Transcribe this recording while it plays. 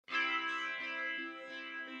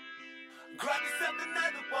Grab yourself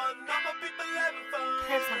another one. All my people having fun.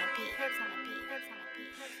 Herbs on a beat. Herbs on a beat. Herbs on a beat.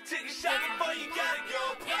 Take a shot before you gotta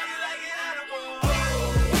go. Party like an animal.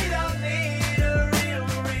 Oh, we don't need a real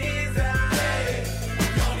reason. Hey,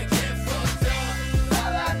 we're gonna get fucked up. All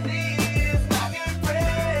I need is my good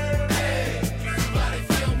friend. Hey, somebody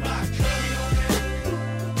fill my cup.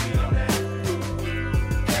 We don't have.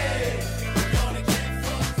 Hey, we're gonna get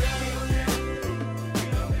fucked up.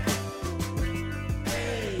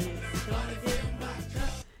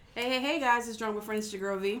 Hey guys, it's Drunk with Friends, it's your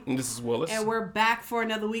girl V. And this is Willis. And we're back for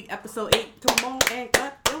another week, episode 8. Come on and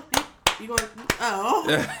cut your feet. You going,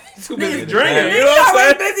 Too busy Niggas- drinking. You Niggas know what I'm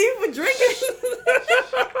already saying? busy for drinking.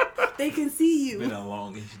 They can see you. Been a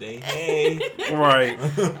longish day. Hey. Right.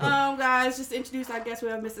 Guys, just to introduce, I guess we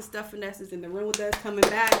have Mr. Stuff Finesse is in the room with us, coming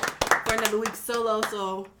back for another week solo.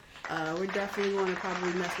 So we're definitely going to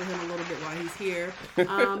probably mess with him a little bit while he's here.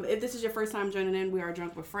 If this is your first time joining in, we are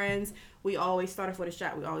Drunk with Friends. We always start off with a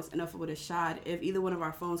shot. We always end off with a shot. If either one of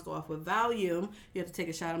our phones go off with volume, you have to take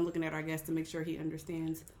a shot. I'm looking at our guest to make sure he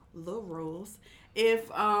understands the rules.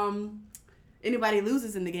 If anybody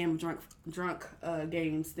loses in the game of drunk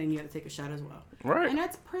games, then you have to take a shot as well. Right. And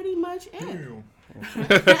that's pretty much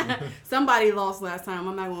it. Somebody lost last time.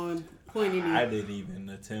 I'm not going to point any. I didn't even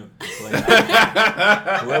attempt to play.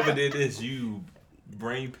 Whoever did this, you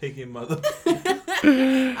brain picking mother.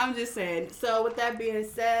 I'm just saying. So with that being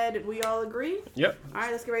said, we all agree? Yep. All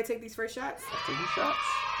right, let's get ready to take these first shots. Take your shots.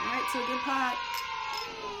 All right, so good pot.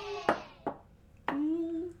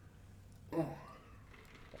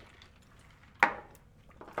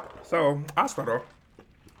 So, I'll start off.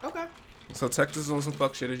 Okay. So, Texas on some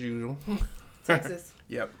fuck shit as usual. Texas.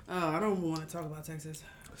 Yep. Oh, I don't want to talk about Texas.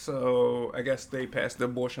 So, I guess they passed the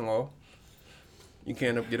abortion law. You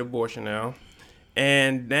can't get abortion now.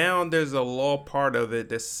 And now there's a law part of it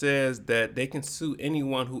that says that they can sue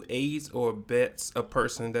anyone who aids or abets a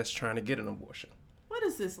person that's trying to get an abortion. What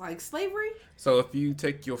is this, like slavery? So, if you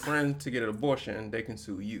take your friend to get an abortion, they can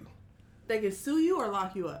sue you. They can sue you or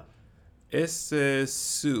lock you up? It says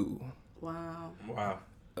sue. Wow. Wow.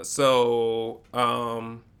 So,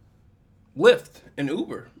 Lyft and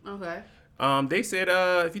Uber, Okay. they said,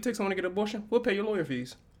 if you take someone to get an abortion, we'll pay your lawyer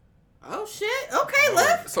fees. Oh, shit. Okay,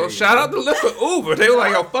 Lyft. So shout out to Lyft and Uber. They were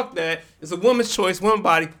like, yo, fuck that. It's a woman's choice, one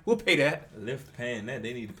body. We'll pay that. Lyft paying that.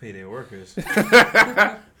 They need to pay their workers.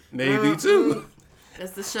 Maybe too.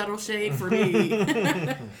 That's the shuttle shade for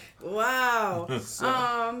me. Wow.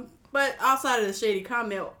 But outside of the shady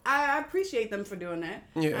comment, I appreciate them for doing that.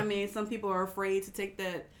 Yeah. I mean, some people are afraid to take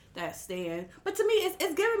that stand. But to me,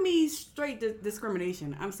 it's giving me straight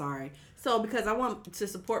discrimination. I'm sorry. So because I want to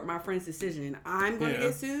support my friend's decision, I'm going to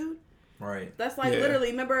get sued. Right. That's like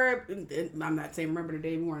literally, remember, I'm not saying remember the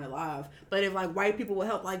day we weren't alive, but if like white people would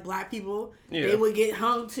help like black people, they would get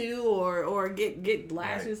hung too or get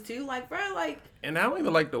lashes too. Like, bro, like. And I don't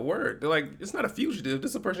even like the word. They're like, it's not a fugitive.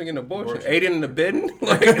 This is a person getting an abortion. Aiding and abetting?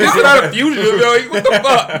 Like, it's not a fugitive, yo. What the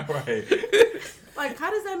fuck? Right. Like,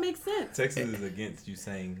 how does that make sense? Texas is against you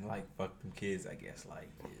saying, like, fuck them kids, I guess. Like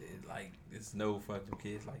it's no fuck them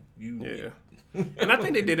kids. Like, you. Yeah. And I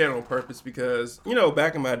think they did that on purpose because, you know,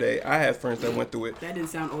 back in my day, I had friends that went through it. That didn't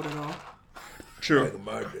sound old at all. True. Back in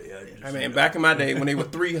my day, I mean, back in my day when they were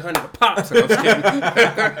 $300 a pop. So I'm just kidding.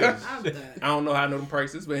 I don't know how I know the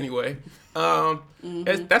prices, but anyway.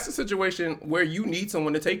 That's a situation where you need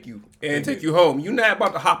someone to take you and take you home. You're not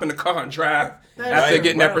about to hop in the car and drive after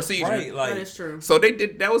getting that procedure. Right, like, That is true. So they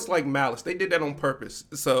did, that was like malice. They did that on purpose.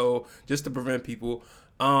 So just to prevent people,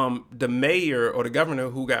 the mayor or the governor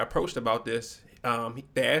who got approached about this,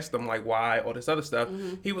 they asked him like why, all this other stuff.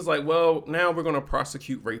 He was like, well, now we're going to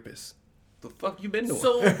prosecute rapists. The fuck you been doing?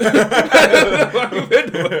 So, What you been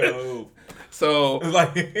doing? oh, So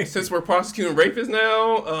like, since we're prosecuting rapists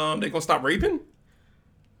now, they gonna stop raping?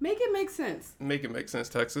 make it make sense. Make it make sense,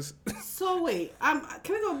 Texas. So wait, can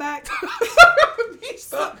we go back? He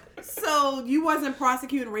stuck. So you wasn't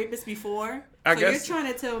prosecuting rapists before? I so guess- you're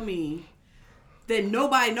trying to tell me that no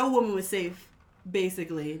woman was safe,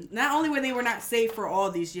 basically. Not only were they not safe for all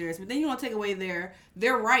these years, but then you want to take away their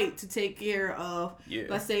right to take care of. Yeah.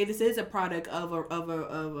 Let's say this is a product of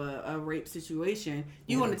a rape situation.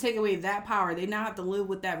 You want to take away that power. They now have to live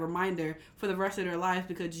with that reminder for the rest of their lives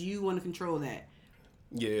because you want to control that.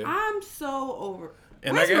 Yeah. I'm so over.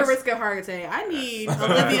 And Where's I guess- Mariska Hargitay? I need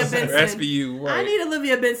Olivia Benson. That's for you, right? I need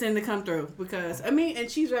Olivia Benson to come through because, I mean, and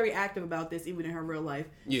she's very active about this even in her real life.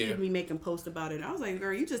 Yeah. She'd be making posts about it. I was like,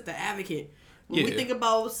 girl, you just the advocate. When we Yeah. think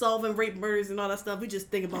about solving rape murders and all that stuff, we just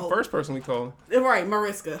think about First person we call. right,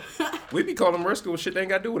 Mariska. We be calling Mariska with shit they ain't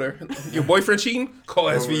got to do with her. Your boyfriend cheating? Call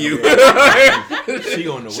SVU. She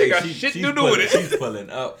on the way. She got shit to do with it. She's pulling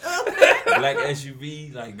up. Black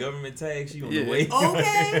SUV, like government tag. She on the way.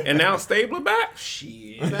 Okay. And now Stabler back?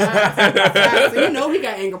 Shit. Facts. So you know he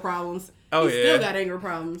got anger problems. Oh, he yeah. still got anger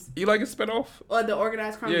problems. You like a spinoff? Or the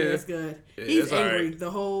organized crime is good. Yeah, He's it's angry alright. the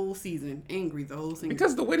whole season. Angry the whole season.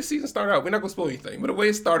 Because the way the season started out, we're not going to spoil anything, but the way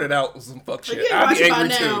it started out was some fuck if shit. you didn't I'll watch be it by angry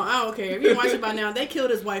now, too. I don't care. If you didn't watch it by now, they killed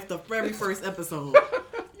his wife the very first episode.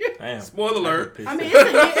 Damn. Spoiler alert. I mean,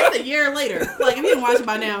 it's a year later. Like, if you didn't watch it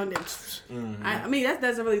by now, then, I mean, that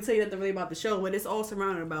doesn't really tell you nothing really about the show, but it's all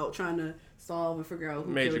surrounded about trying to solve and figure out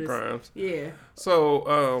who Major killed crimes. Yeah.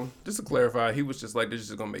 So, just to clarify, he was just like, they're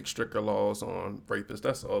just going to make stricter laws on rapists.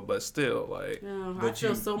 That's all. But still, like... No, I But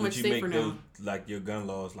feel so much safer make now. those, like your gun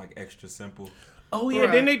laws like extra simple. Oh, yeah.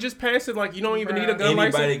 Bruh. Didn't they just pass it? Like, you don't even need a gun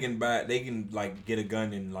Anybody license? can buy. They can like get a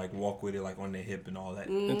gun and like walk with it like on their hip and all that.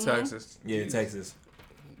 Mm. In Texas. Yeah, in Texas.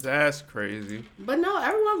 That's crazy. But no,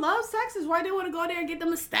 everyone loves Texas. Why they want to go there and get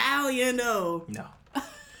them a stallion, though? No.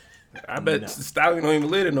 I bet No. Stallion don't even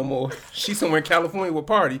live there no more. She's somewhere in California with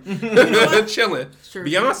party. Chilling. True.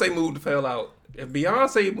 Beyonce moved the hell out. If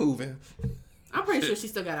Beyonce moving, I'm pretty sure she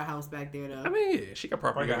still got a house back there, though. I mean, yeah, she got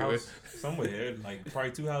Probably property got a everywhere. house somewhere. Like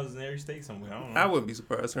probably 2 houses in every state somewhere. I don't know. I wouldn't be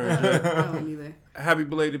surprised. Her I don't either. happy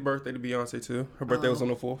belated birthday to Beyonce too. Her birthday was on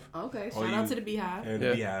the 4th. Okay, Oh, shout out you- to the Beehive. And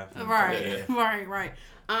Yeah. Beehive. Right, Yeah. right.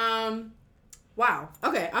 Wow.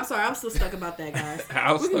 Okay, I'm sorry. I'm still stuck about that, guys.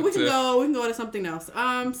 I was we stuck can too. go. We can go to something else.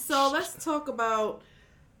 So let's talk about.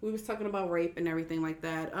 We was talking about rape and everything like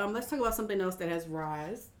that. Let's talk about something else that has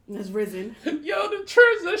risen. Yo, the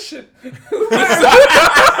transition.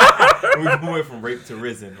 We went from rape to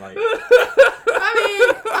risen. Like I mean,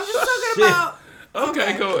 I'm just talking Shit. about.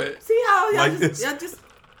 Okay, go ahead. See how y'all Like just, this. y'all just.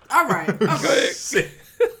 All right. Go ahead.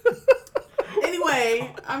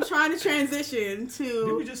 Anyway, I'm trying to transition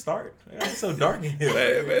Did we to. just start? It's so dark in here.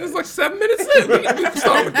 Man, it's like 7 minutes in. We can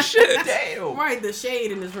start with the shit. Damn. Right, the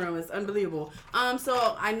shade in this room is unbelievable.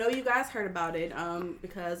 So I know you guys heard about it,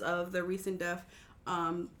 because of the recent death,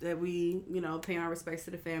 that we, paying our respects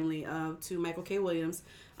to the family to Michael K. Williams.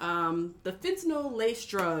 The fentanyl-laced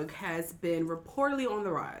drug has been reportedly on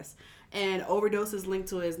the rise, and overdoses linked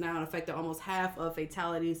to it is now affecting almost half of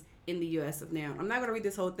fatalities in the U.S. of now. I'm not going to read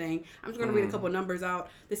this whole thing. I'm just going to read a couple numbers out.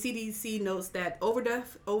 The CDC notes that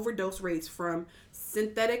overdose rates from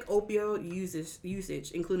synthetic opioid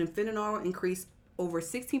usage, including fentanyl, increased over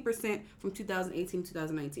 16% from 2018 to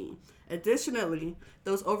 2019. Additionally,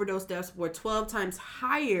 those overdose deaths were 12 times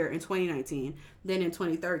higher in 2019 than in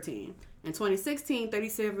 2013. In 2016,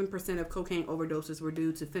 37% of cocaine overdoses were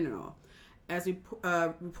due to fentanyl. As we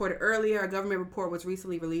reported earlier, a government report was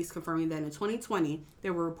recently released confirming that in 2020,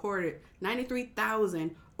 there were reported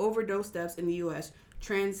 93,000 overdose deaths in the U.S.,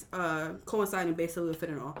 coinciding basically with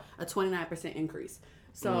fentanyl, a 29% increase.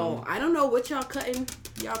 So I don't know what y'all cutting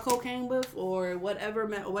y'all cocaine with or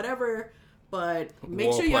whatever, but make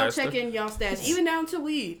Wall sure y'all plaster. checking y'all stats, even down to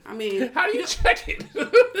weed. I mean, How do you check it? open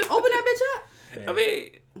that bitch up. I mean,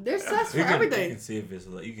 There's tests for You can everything. see if it's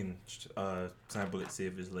you can sample it, see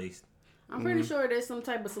if it's laced. I'm pretty sure there's some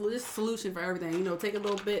type of solution for everything. Take a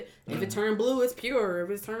little bit. If it turned blue, it's pure. If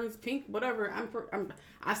it turns pink, whatever.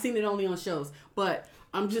 I've seen it only on shows, but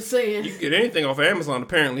I'm just saying. you can get anything off of Amazon,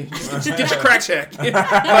 apparently. Just get your crack check. Like,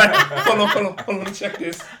 hold on. Let me check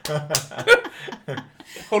this.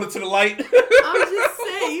 Hold it to the light. I'm just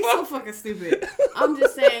saying, you so fucking stupid. I'm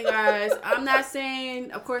just saying, guys. I'm not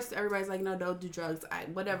saying. Of course, everybody's like, no, don't do drugs.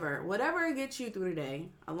 Whatever gets you through the day,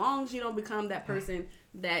 as long as you don't become that person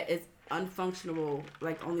that is unfunctional,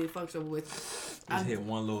 like only functional with. Just hit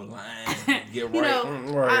one little line, get right.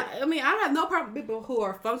 Right. I mean, I have no problem with people who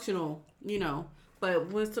are functional,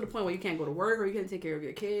 but when it's to the point where you can't go to work or you can't take care of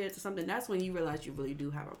your kids or something, that's when you realize you really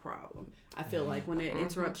do have a problem. I feel like when it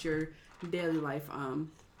interrupts your daily life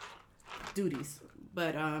duties.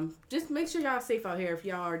 But just make sure y'all safe out here if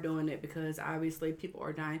y'all are doing it, because obviously people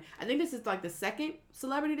are dying. I think this is like the second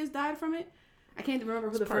celebrity that's died from it. I can't remember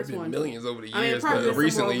who the Probably first been one. millions over the I mean, years, probably but been some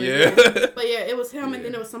recently, over yeah. the years. But yeah, it was him, and then Yeah.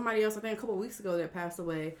 there was somebody else, I think a couple of weeks ago, that passed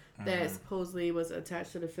away that supposedly was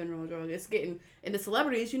attached to the fentanyl drug. It's getting, and the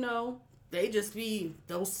celebrities, they just be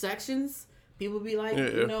those sections. People be like,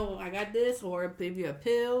 Yeah. I got this, or maybe a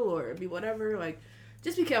pill, or it be whatever. Like,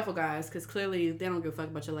 just be careful, guys, because clearly they don't give a fuck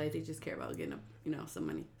about your life. They just care about getting, some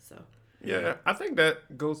money. So. Yeah, I think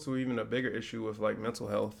that goes to even a bigger issue with like mental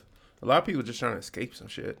health. A lot of people just trying to escape some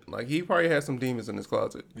shit. Like he probably had some demons in his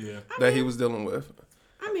closet Yeah. that he was dealing with.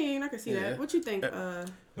 I mean, I can see Yeah. that. What you think?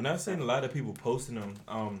 When I've seen a lot of people posting them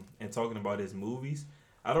and talking about his movies,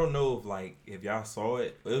 I don't know if y'all saw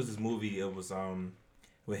it. It was this movie. It was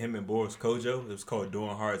with him and Boris Kojo. It was called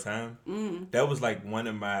Doing Hard Time. That was like one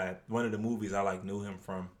of the movies I like knew him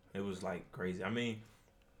from. It was like crazy. I mean,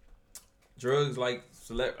 drugs like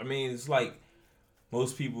I mean, it's like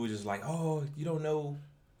most people just like, oh, you don't know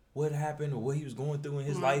what happened or what he was going through in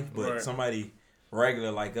his life, but somebody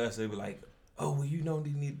regular like us, they be like, oh, well, you don't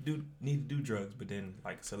need to do drugs. But then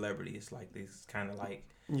like a celebrity, it's like this kind of like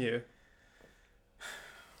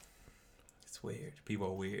it's weird. People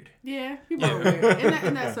are weird. Yeah, people are weird.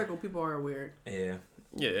 In that circle, people are weird. Yeah.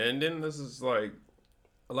 Yeah, and then this is like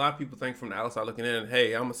a lot of people think from the outside looking in,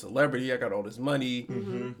 hey, I'm a celebrity, I got all this money.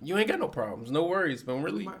 You ain't got no problems, no worries, but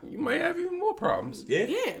really, you might have even more problems. Yeah.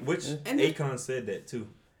 Yeah. Which Akon said that too.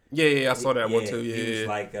 Yeah, I saw that one too. He was Yeah.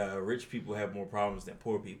 like, rich people have more problems than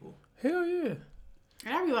poor people. Hell yeah.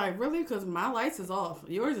 And I'd be like, really? Because my lights is off.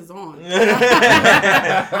 Yours is on. I'm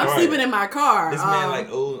Right. sleeping in my car. This man like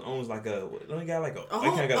owns like only got like a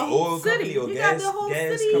whole oil city. company or He got gas the whole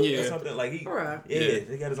city. company Yeah. or something. Like he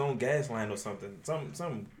got his own gas line or something.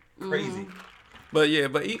 Something crazy. But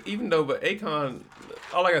Akon,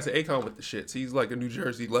 all I gotta say, Akon with the shits. He's like a New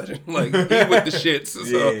Jersey legend. Like, he with the shits.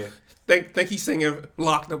 So Yeah. think he's singing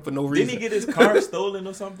locked up for no reason. Didn't he get his car stolen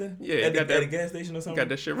or something? Yeah, at got the gas station or something. Got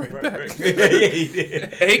that shit right back. yeah, he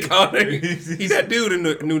did. Akon, he's that dude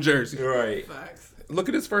in New Jersey. Right. Facts. Look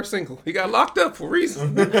at his first single. He got locked up for a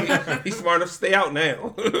reason. He's smart enough to stay out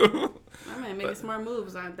now. My man making smart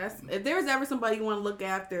moves. If there's ever somebody you want to look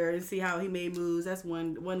after and see how he made moves, that's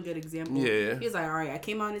one good example. Yeah. He's like, all right, I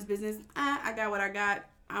came out in this business. I got what I got.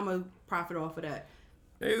 I'm going to profit off of that.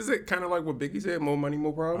 Is it kind of like what Biggie said? More money,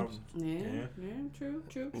 more problems? Yeah, true.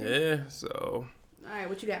 Yeah, so All right,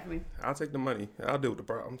 what you got for me? I'll take the money. I'll deal with the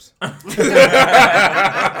problems.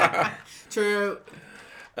 True.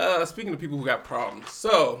 Speaking of people who got problems.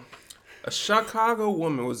 So, a Chicago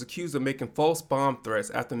woman was accused of making false bomb threats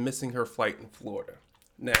after missing her flight in Florida.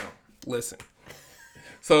 Now, listen.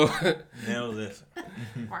 So, Now listen.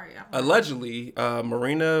 All right, allegedly,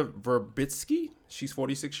 Marina Verbitsky, she's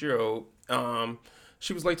 46-year-old,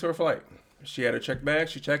 she was late to her flight. She had her checked bag.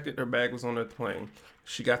 She checked it. Her bag was on the plane.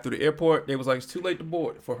 She got through the airport. They was like, it's too late to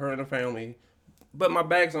board for her and her family. But my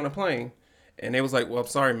bag's on the plane. And they was like, well, I'm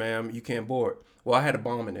sorry, ma'am. You can't board. Well, I had a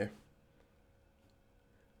bomb in there.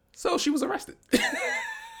 So she was arrested.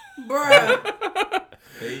 bruh.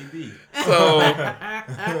 Baby. So,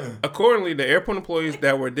 accordingly, the airport employees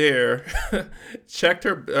that were there checked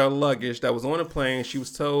her luggage that was on the plane. She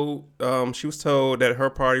was told that her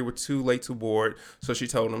party were too late to board, so she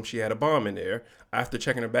told them she had a bomb in there. After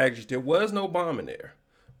checking her baggage, there was no bomb in there,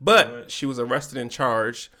 but she was arrested and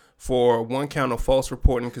charged for one count of false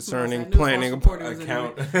reporting concerning planning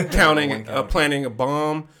planning a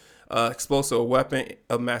bomb. Explosive weapon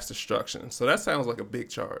of mass destruction. So that sounds like a big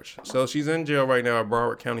charge. So she's in jail right now at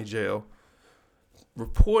Broward County Jail.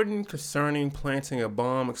 Reporting concerning planting a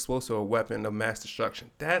bomb, explosive weapon of mass destruction.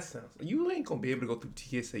 That sounds... You ain't going to be able to go through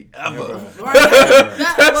TSA ever.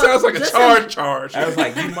 That sounds like a charge. I was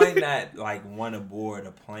like, you might not like want to board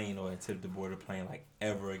a plane or attempt to board a plane like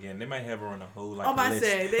ever again. They might have her on a whole like list.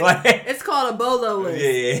 It's called a bolo list.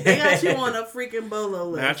 Yeah. They got you on a freaking bolo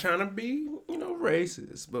list. Not trying to be,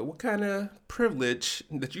 racist, but what kind of privilege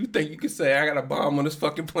that you think you could say, I got a bomb on this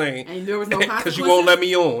fucking plane and there was no consequences? because you won't let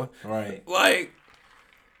me on. Right. Like,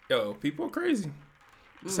 yo, people are crazy.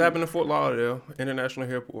 This happened in Fort Lauderdale International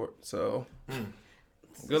Airport. So,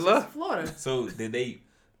 good luck. Florida. So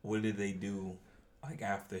what did they do? Like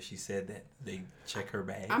after she said that, they check her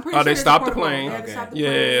bag. I'm pretty sure they there's a stopped the protocol. plane. They had to stop the Yeah,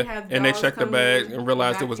 plane, have and they dogs checked the come bag in, and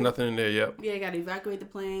realized there was evacuate. nothing in there. Yep. Yeah, you got to evacuate the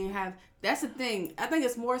plane. That's the thing. I think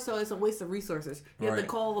it's more so it's a waste of resources. You have to Right.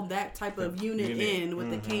 call that type of unit in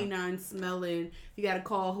with the canine smelling. You got to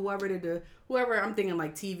call whoever I'm thinking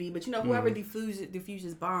like TV, but whoever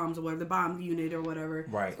diffuses bombs or whatever, the bomb unit or whatever,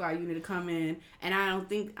 Right. squad unit to come in. And I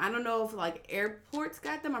don't know if like airports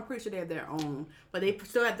got them. I'm pretty sure they have their own, but they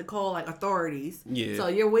still have to call like authorities. Yeah. So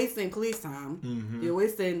you're wasting police time. You're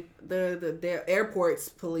wasting the airport's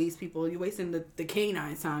police people. You're wasting the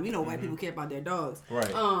canine time. White people care about their dogs.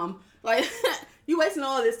 Right. Like you wasting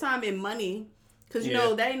all this time and money because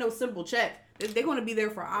that ain't no simple check. They're going to be there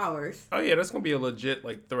for hours. Oh yeah, that's gonna be a legit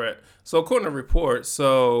threat. So according to reports,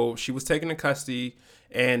 so she was taken into custody,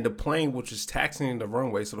 and the plane, which was taxiing the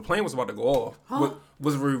runway, so the plane was about to go off,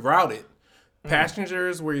 was rerouted.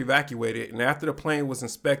 Passengers were evacuated, and after the plane was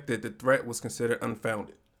inspected, the threat was considered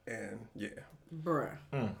unfounded. And yeah, Bruh.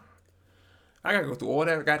 I gotta go through all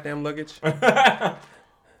that goddamn luggage.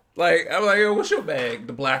 Like, I'm like, yo, what's your bag?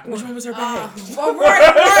 The black one. Which one was her bag?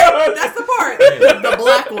 Right. That's the part. The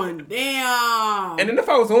black one. Damn. And then if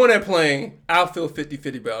I was on that plane, I'll feel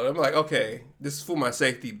 50-50 about it. I'm like, okay, this is for my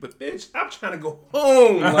safety. But, bitch, I'm trying to go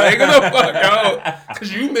home. Like, what the fuck, yo?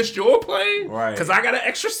 Because you missed your plane? Right. Because I got an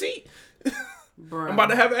extra seat? Bruh. I'm about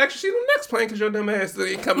to have an extra seat on the next plane because your dumb ass still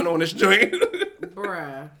ain't coming on this joint.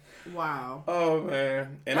 Bruh. Wow. Oh,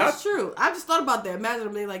 man. And That's true. I just thought about that. Imagine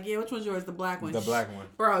them being like, yeah, which one's yours? The black one. The black one.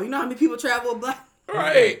 Bro, you know how many people travel with black?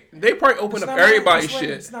 Right. They probably open up everybody's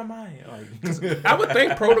shit. It's not mine. I would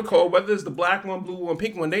think protocol, whether it's the black one, blue one,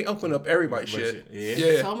 pink one, they open up everybody's shit.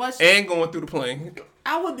 Yeah. So much. And going through the plane.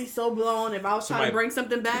 I would be so blown if I was trying to bring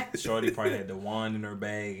something back. Shorty probably had the wand in her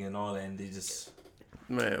bag and all that, and they just...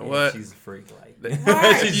 Man, Yeah, what? she's a freak. Like,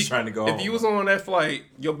 Right. she's just trying to go home. If you was on that flight,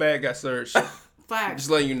 your bag got searched. Facts. Just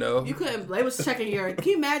letting you know. You couldn't. They was checking your. Can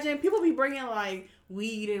you imagine? People be bringing like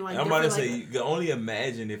weed and like. I'm about to different, say, like, you can only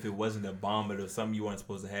imagine if it wasn't a bomb or something you weren't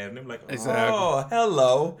supposed to have. And they're like, oh, Exactly.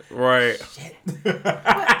 hello. Right. Shit. But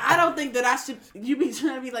I don't think that I should. You be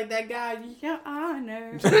trying to be like that guy. Your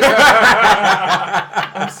Honor.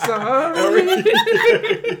 I'm sorry.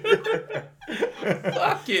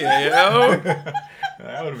 Fuck yeah, yo.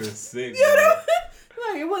 That would have been sick. You know?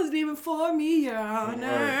 Like it wasn't even for me, Your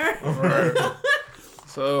Honor. Right.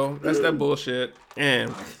 So that's that bullshit.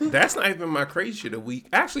 And that's not even my crazy shit of the week.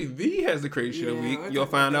 Actually, V has the crazy shit of the Yeah, week. we'll You'll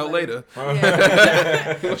talk find about out that later.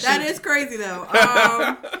 Yeah. That is crazy though.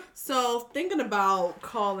 So thinking about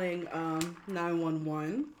calling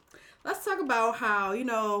 911. Let's talk about how,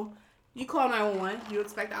 you call 911, you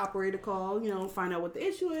expect the operator to call, find out what the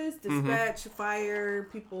issue is, dispatch, fire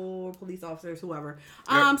people, police officers, whoever.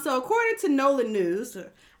 Yep. So according to NOLA News,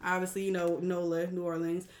 obviously NOLA, New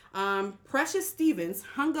Orleans, Precious Stevens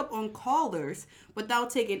hung up on callers without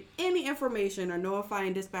taking any information or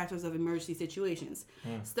notifying dispatchers of emergency situations.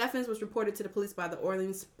 Stevens was reported to the police by the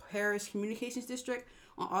Orleans Parish Communications District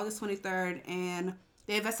on August 23rd, and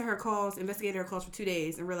they investigated her calls for 2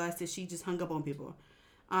 days and realized that she just hung up on people.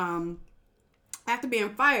 After being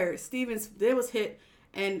fired, Stevens hit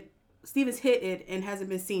it and hasn't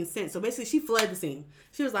been seen since. So basically, she fled the scene.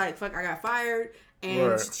 She was like, "Fuck, I got fired,"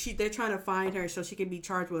 and Right. they're trying to find her so she can be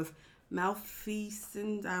charged with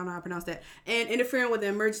malfeasance. I don't know how to pronounce that, and interfering with the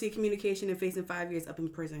emergency communication and facing 5 years up in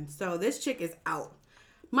prison. So this chick is out,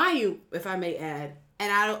 mind you, if I may add.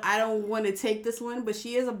 And I don't want to take this one, but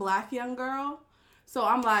she is a black young girl. So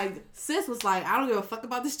I'm like, sis was like, I don't give a fuck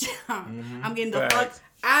about this job. I'm getting the fuck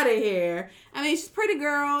out of here. I mean, she's a pretty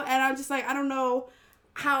girl, and I'm just like, I don't know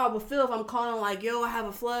how I would feel if I'm calling like, yo, I have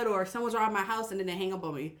a flood, or someone's robbed my house and then they hang up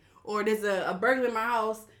on me, or there's a burglar in my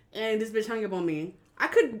house and this bitch hung up on me. I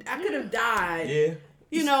could have died. Yeah.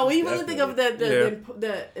 When you really think of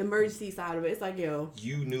the emergency side of it, it's like, yo,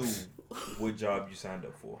 You knew what job you signed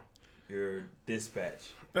up for. Your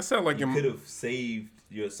dispatch. That sounds like You could have saved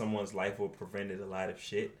someone's life or prevented a lot of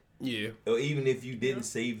shit. Yeah. Or even if you didn't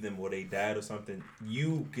save them or they died or something,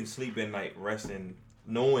 you can sleep at night resting,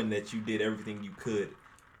 knowing that you did everything you could.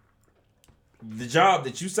 The job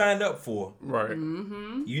that you signed up for, Right.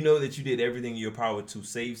 you know that you did everything in your power to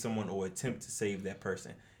save someone or attempt to save that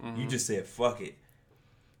person. You just said, fuck it.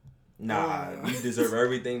 Nah, you deserve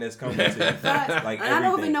everything that's coming to you. Like and I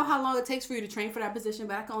don't even know how long it takes for you to train for that position,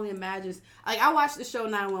 but I can only imagine. Like, I watched the show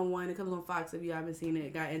 911. It comes on Fox if you haven't seen it.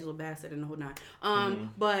 It got Angela Bassett and the whole nine.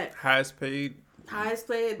 But Highest paid.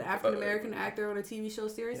 African American actor on a TV show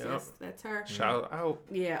series. Yep. Yes, that's her. Shout out.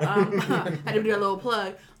 Yeah, had to do a little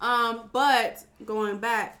plug. But going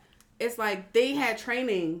back, it's like they had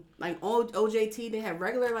training, like OJT. They had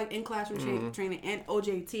regular like in classroom training and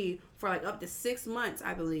OJT for like up to 6 months,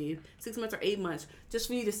 I believe, 6 months or 8 months, just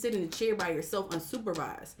for you to sit in the chair by yourself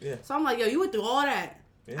unsupervised. Yeah. So I'm like, yo, you went through all that.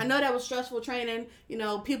 Yeah. I know that was stressful training.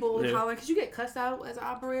 People were hollering because you get cussed out as an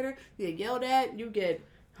operator. You get yelled at. You get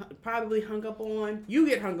probably hung up on. You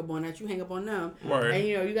get hung up on that. You hang up on them. Right. And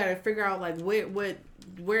you got to figure out like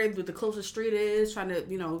where the closest street is. Trying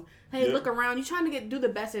to hey, look around. You trying to do the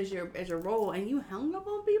best as your role, and you hung up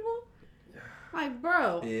on people. Like,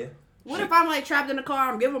 bro. Yeah. What if I'm like trapped in the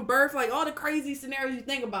car? I'm giving birth. Like all the crazy scenarios you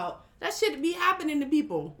think about. That shit be happening to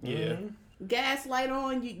people. Yeah. Gas light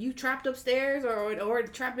on, you trapped upstairs or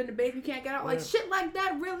trapped in the bed, you can't get out. Like shit like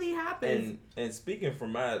that really happens. And speaking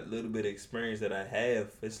from my little bit of experience that I have,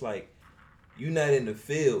 it's like you're not in the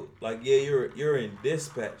field. Like you're in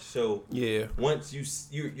dispatch. So Yeah. once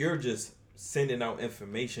you're just sending out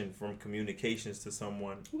information from communications to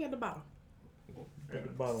someone. Who got the bottle? Put the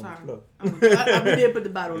bottle on Sorry. the floor. I did put the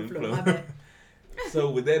bottle on the floor. My bad. So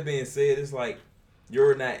with that being said, it's like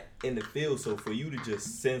you're not in the field. So for you to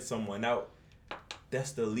just send someone out,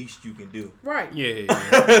 that's the least you can do. Right. Yeah.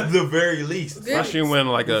 The very least. Especially when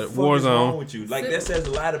like a What war is wrong zone. with you? Like that says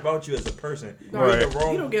a lot about you as a person. Right. You're the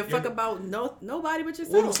wrong- You don't give a fuck you're- about nobody but What if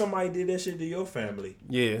yourself. somebody did that shit to your family?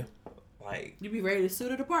 Yeah. Like You be ready to sue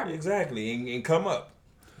the department. exactly, and come up.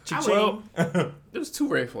 I Well, wouldn't. there's 2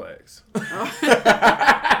 red flags. I'm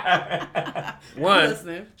One,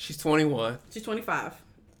 listening. she's 21. She's 25.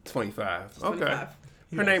 25. She's Okay. 25.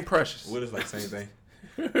 Her name Precious. What is like same thing?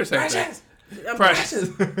 Same thing. I'm, Precious.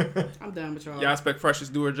 I'm done with y'all. Y'all expect Precious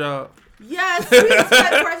to do her job? Yes, we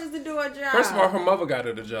expect Precious to do her job. First of all, her mother got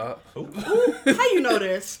her the job. How you know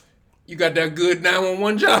this? You got that good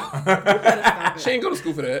 911 job. You better stop She it. ain't go to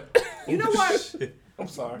school for that. You know what? Shit. I'm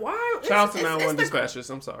sorry. Why? Shout out to it's 911 the- dispatchers.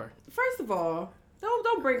 I'm sorry. First of all,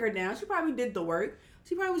 don't bring her down. She probably did the work.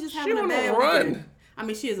 She probably was just having a on the bad run. weekend. I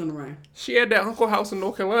mean, she is on the run. She had that uncle house in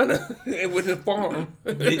North Carolina with his farm.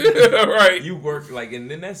 Right. You work like, and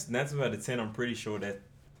then that's about the 10. I'm pretty sure that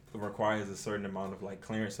requires a certain amount of like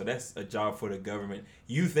clearance. So that's a job for the government.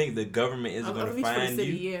 You think the government isn't going At to least for the find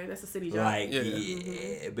city, you? yeah, that's a city job. Like, Yeah.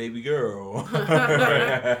 yeah, baby girl.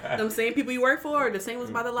 Them same people you work for, the same was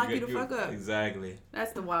about to lock you the fuck up. Exactly.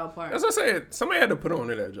 That's the wild part. That's what I said. Somebody had to put on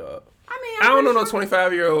to that job. I mean, I don't know no I'm pretty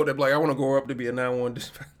 25-year-old that be like, I want to grow up to be a 911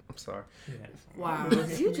 dispatcher. I'm sorry. sure- Wow,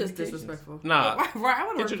 you just disrespectful. Nah. Right, I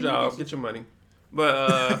want to Get your job. Get your money.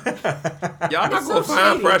 But y'all not It's going to so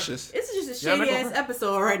find shady. Precious. This is just a Y'all not shady gonna- ass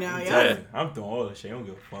episode right now, y'all. Yeah. I'm throwing all that shit. I don't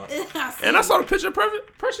give a fuck. And I saw the picture of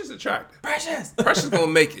Precious attractive. Precious. Precious going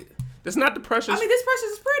to make it. It's not the Precious. I mean, this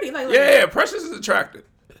Precious is pretty. Like, look, Yeah, Precious is attractive.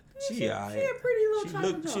 She alright. she a pretty little She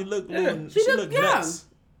chocolate look. She dog. look. Yeah. Little, She she look look young. nuts.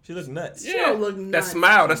 She look nuts. She don't look That nuts.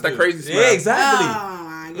 smile. That's that crazy smile. Yeah, exactly. Oh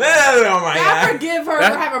my god. Oh my God god. forgive her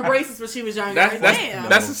That- for having braces when she was younger. That's Damn.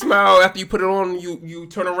 that's the smile after you put it on. You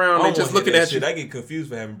turn around I and don't just wanna looking hear that at you. shit. I get confused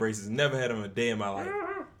for having braces. Never had them a day in my life.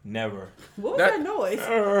 Never. What was that- that noise?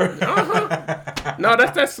 No,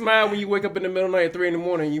 that's that smile when you wake up in the middle of the night at 3 in the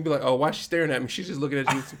morning and you be like, oh, why is she staring at me? She's just looking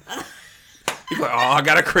at you. You be like, oh, I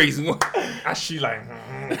got a crazy one. She like,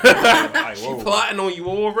 She whoa. plotting on you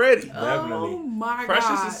already. Definitely. Oh my Precious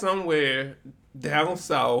god. is somewhere down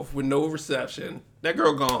south with no reception. That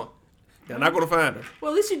girl gone. Y'all not gonna find her.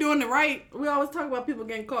 Well, at least you're doing it right. We always talk about people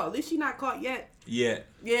getting caught. At least she's not caught yet. Yeah.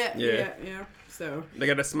 Yeah. So They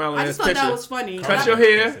got that smile I in just his thought picture. that was funny. Cut I- your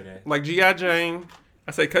Say hair that. like G.I. Jane.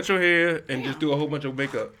 I say cut your hair and just do a whole bunch of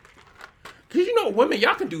makeup. Cause you know, women,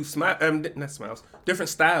 y'all can do not smiles, different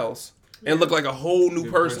styles and look like a whole new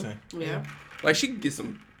Good person. Yeah. Like she could get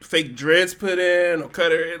some fake dreads put in or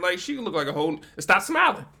cut her. Like she could look like a whole. And stop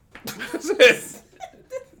smiling. That's it.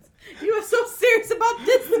 You are so serious about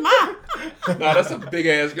this smile. Nah, that's a big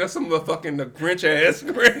ass. That's some fucking the Grinch ass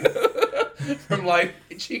grin from like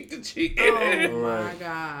cheek to cheek. Oh my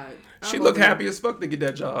god. She look happy as fuck to get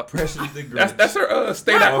that job. Precious the Grinch. That's her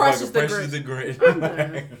state. Not ID. Precious the Precious Grinch. the Grinch.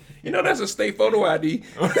 done. You know that's a state photo ID.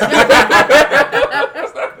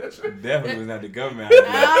 Definitely was not the government.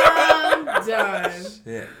 I'm done.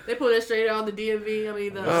 Yeah. They pulled it straight on the DMV. I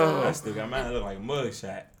mean, the. I still got mine look like a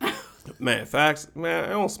mugshot. Man, facts. Man, I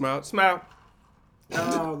don't smile. Smile.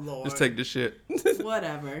 Oh lord. Just take this shit.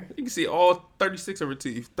 Whatever. You can see all 36 of her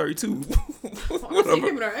teeth. 32. Oh, so you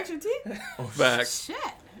giving her extra teeth? Facts. Shit.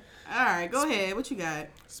 All right, go ahead. What you got?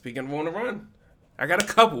 Speaking of on the run, I got a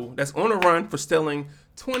couple that's on the run for stealing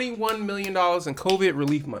 $21 million in COVID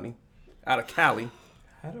relief money out of Cali.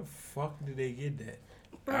 How the fuck did they get that?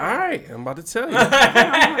 All right, I'm about to tell you.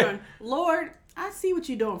 Hold on. Lord, I see what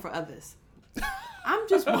you're doing for others. I'm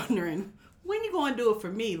just wondering when you going to do it for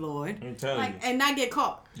me, Lord? I'm telling you. And not get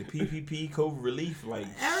caught. The PPP COVID relief, like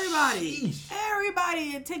Everybody, sheesh. everybody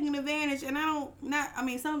is taking advantage, and I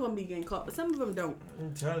mean, some of them be getting caught, but some of them don't.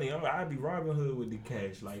 I'm telling you, I'd be Robin Hood with the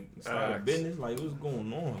cash. Like, start a Facts. business. Like, what's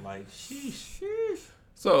going on? Like, sheesh.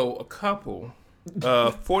 So, a couple,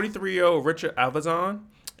 43-year-old Richard Avazon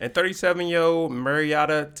and 37-year-old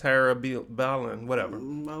Marietta Tara Ballin, whatever.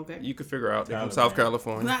 Okay. You can figure out. They're from Taliban. South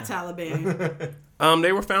California. Not Taliban.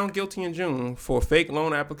 They were found guilty in June for fake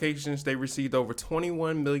loan applications. They received over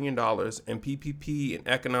 $21 million in PPP and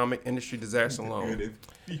Economic Industry Disaster Loan.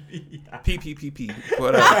 PPPP.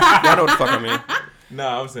 But y'all know what the fuck I mean.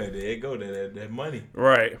 Nah, I'm saying there you go. That money.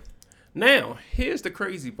 Right. Now, here's the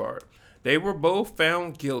crazy part. They were both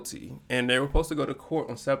found guilty, and they were supposed to go to court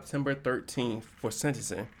on September 13th for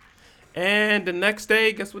sentencing. And the next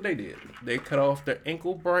day, guess what they did? They cut off their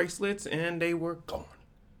ankle bracelets, and they were gone.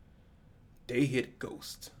 They hit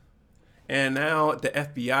ghost. And now the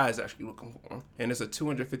FBI is actually looking for them, and it's a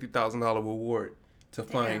 $250,000 reward to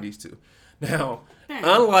find Damn. these two. Now, Damn.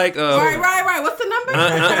 unlike Right. What's the number?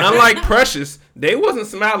 unlike Precious, they wasn't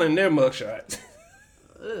smiling in their mugshot.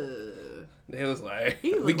 Ugh. They was like,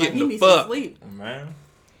 He we looked like getting he the needs some fuck. sleep. Man.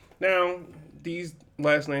 Now, these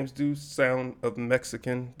last names do sound of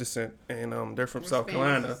Mexican descent, and they're from South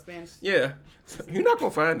Carolina. Spanish. Yeah. So you're not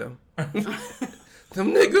going to find them.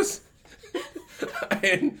 Them niggas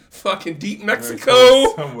in fucking deep Mexico,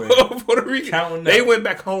 Mexico somewhere. Puerto Rico. Counting They up. went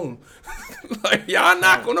back home. Like, y'all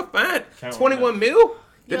not going to find Counting 21 up. mil?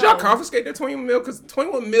 Did Yo. y'all confiscate that 21 mil? Because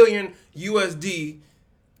 21 million USD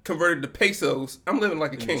converted to pesos, I'm living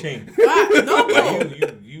like a king. No,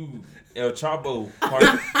 Like, you El Chapo part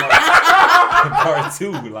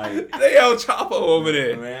 2. Like, They El Chapo over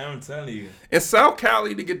there. man, I'm telling you. In South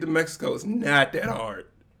Cali to get to Mexico is not that hard.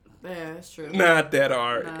 Yeah, that's true. Not that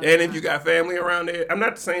hard. Nah, And if you got family around there, I'm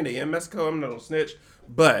not saying they in Mexico, I'm not gonna snitch,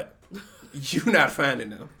 but you not finding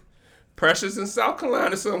them. Precious in South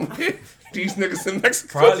Carolina somewhere. These niggas in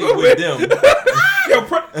Mexico Probably somewhere. with them.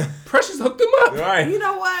 Yo, Precious hooked them up. Right. You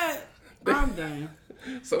know what? I'm done.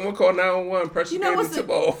 Someone called 911. Precious You know gave what's the tip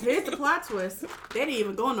off. here's the plot twist. They didn't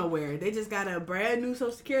even go nowhere. They just got a brand new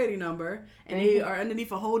social security number, and they are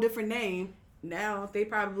underneath a whole different name. Now they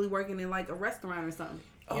probably working in like a restaurant or something.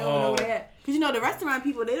 You don't know where they at. Cause you know the restaurant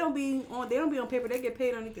people, they don't be on paper. They get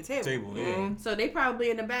paid underneath the table. Yeah. So they probably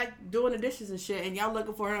in the back doing the dishes and shit, and y'all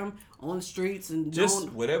looking for them on the streets and Just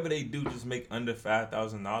doing, whatever they do, just make under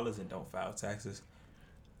 $5,000 and don't file taxes.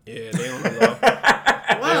 Yeah, they on the law.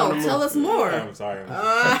 well, tell us more. I'm sorry.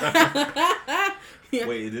 Yeah.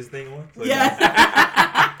 Wait, is this thing on? So Yeah.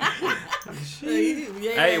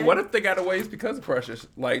 Yeah. Hey, what if they got away because of Precious?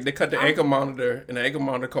 Like, they cut the ankle monitor, and the ankle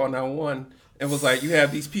monitor called 911. It was like, you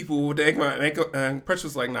have these people with the ankle, and Precious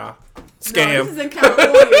was like, nah, scam. No, this is in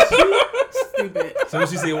California. Stupid. So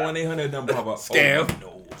she said 1-800 number pop up. Scam. Oh,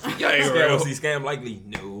 no. Yeah, ain't Scam, real. see, scam likely?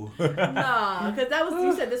 No. Nah, because that was,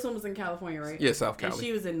 you said this one was in California, right? Yeah, South And Cali.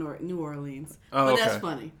 she was in New Orleans. Oh, but okay. that's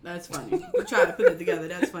funny. That's funny. We try to put it together.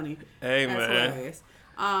 That's funny. Hey, That's man. hilarious.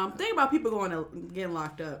 Think about people getting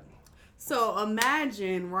locked up. So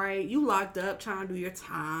imagine, right, you locked up trying to do your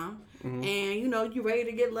time, Mm-hmm. and you ready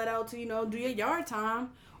to get let out to do your yard time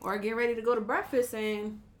or get ready to go to breakfast,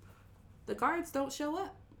 and the guards don't show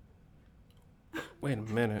up. Wait a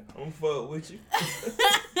minute. I'm fuck with you.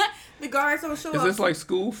 The guards don't show Is up. this like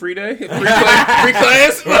school, free day? Free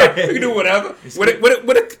class? Right. You can do whatever. Where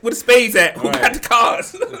the spades at? Who got the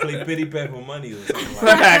cars? Play pity pat for money or something like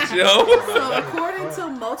Facts, yo. So, according to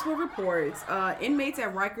multiple reports, inmates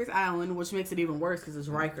at Rikers Island, which makes it even worse because it's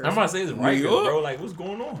Rikers, I'm about to say it's right, York? bro. Like, what's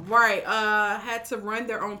going on? right, had to run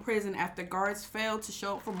their own prison after guards failed to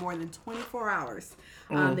show up for more than 24 hours.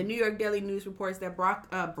 The New York Daily News reports that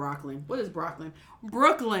Brooklyn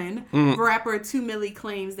rapper 2 Milli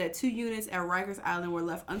claims that 2 units at Rikers Island were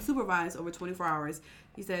left unsupervised over 24 hours.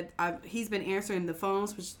 He said he's been answering the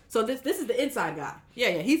phones. So this is the inside guy. Yeah,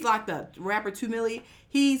 he's locked up. Rapper 2 Milli,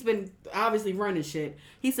 he's been obviously running shit.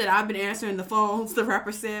 He said, I've been answering the phones, the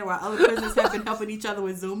rapper said, while other prisoners have been helping each other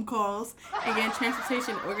with Zoom calls and getting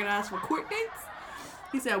transportation organized for court dates.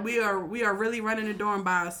 He said, we are really running the dorm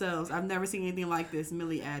by ourselves. I've never seen anything like this,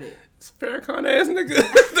 Millie added. It's Farrakhan ass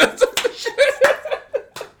nigga.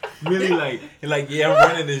 Really, like, yeah, I'm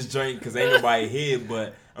running this joint because ain't nobody here,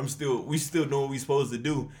 but we still know what we supposed to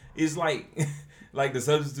do. It's like the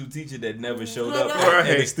substitute teacher that never showed up, Right.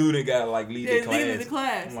 and the student got to lead the class. Lead the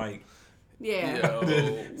class. I'm like, Yeah.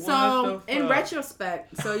 Yo, So, what the in fuck?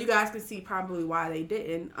 retrospect, so you guys can see probably why they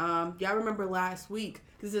didn't. Y'all remember last week,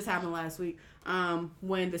 because this happened last week,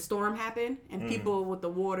 when the storm happened and people with the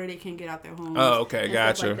water, they can't get out their homes. Oh, okay, and stuff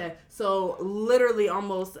gotcha. like that. So, literally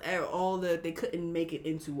almost they couldn't make it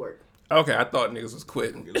into work. Okay, I thought niggas was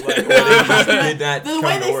quitting. like, well, they just did not The come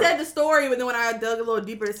way to they work. said the story, but then when I dug a little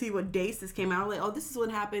deeper to see what dates this came out, I was like, oh, this is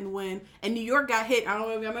what happened when and New York got hit. I don't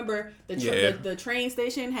know if you remember the train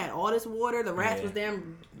station had all this water. The rats Yeah. was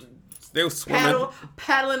damn They was swimming.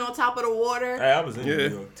 paddling on top of the water. Hey, I was in Yeah. New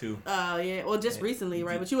York too, Yeah. Well, just recently,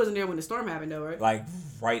 right? But you wasn't there when the storm happened, though, right? like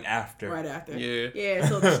right after. Right after. Yeah. Yeah.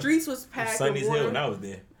 So the streets was packed Sunny's with water. Hill, and I was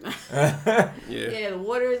there. Yeah. Yeah. The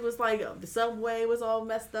water was like the subway was all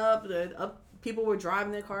messed up. People were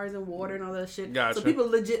driving their cars in water and all that shit. Gotcha. So people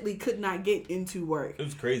legitly could not get into work. It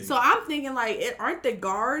was crazy. So I'm thinking, like, aren't the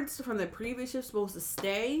guards from the previous shift supposed to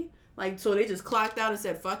stay? Like, so they just clocked out and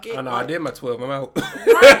said, fuck it. Oh, no, like, I did my 12. I'm out. Right.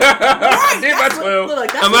 I did my 12.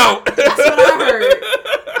 Look, I'm out. That's what I heard.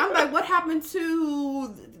 I'm like, what happened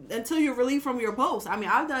to until you're relieved from your post? I mean,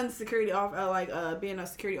 I've done security being a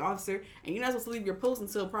security officer, and you're not supposed to leave your post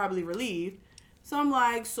until probably relieved. So I'm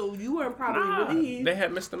like, so you weren't probably relieved. They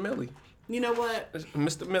had Mr. Millie. You know what?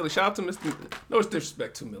 Mr. Millie. Shout out to Mr. No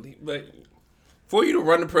disrespect to Millie, but for you to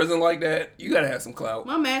run the prison like that, you gotta have some clout.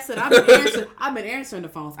 My man said, I've been answering the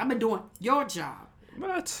phones. I've been doing your job.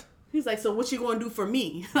 What? He's like, so what you gonna do for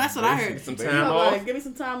me? That's what I heard. Some He's time like, off. give me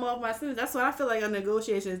some time off my sentence. That's what I feel like a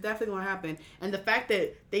negotiation is definitely gonna happen. And the fact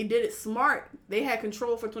that they did it smart, they had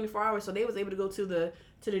control for 24 hours, so they was able to go to the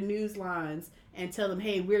news lines and tell them,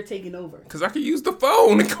 hey, we're taking over. Cause I could use the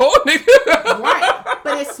phone and call nigga. Right.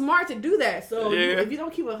 But it's smart to do that. So Yeah. if you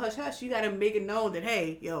don't keep a hush hush, you gotta make it known that,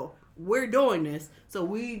 hey, yo, we're doing this. So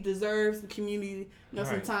we deserve some community, some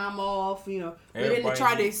Right. time off, we didn't Everybody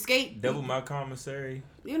try to escape. Double my commissary.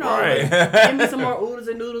 Right. Give me some more oodles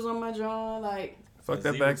and noodles on my jaw, like. Fuck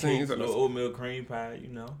that Zebra vaccine. cakes, little oatmeal cream pie,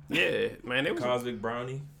 Yeah, man, it was. Cosmic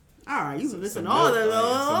brownie. All right, you can listen Some to all milk, that,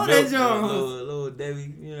 some milk, Jones. Little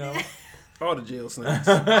Debbie, All the jail snacks.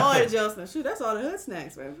 All that Johnson. Shoot, that's all the hood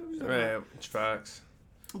snacks, man. Man, facts.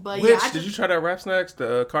 But Which, yeah, did you try that rap snacks?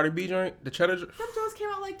 The Cardi B joint? The cheddar joint? Them Jones came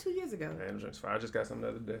out like 2 years ago. Man, them joints fire. I just got some the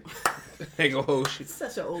other day. Ain't gonna hold shit.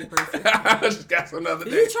 Such an old person. I just got some the other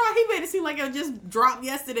Did day. you try? He made it seem like it just dropped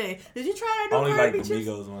yesterday. Did you try that? I only Cardi like B the chips?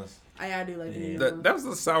 Migos ones. I do like the Yeah. Migos. That was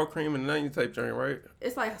the sour cream and onion type joint, right?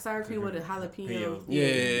 It's like sour cream with a jalapeno.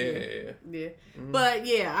 Yeah. Yeah. But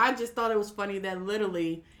yeah, I just thought it was funny that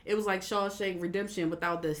literally it was like Shawshank Redemption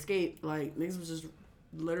without the escape. Like niggas was just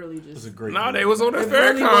literally It was a just. great. No, movie. they was on that It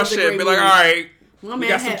really Farrakhan was a shit. great Be like, movie. all right, My we man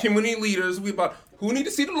got some had- community leaders. We about who need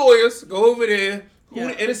to see the lawyers. Go over there. Who Yeah.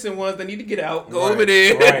 the innocent ones that need to get out. Go Right, over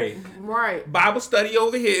there. Right. Right. Bible study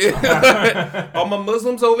over here. All my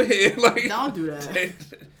Muslims over here. Like, Don't do that.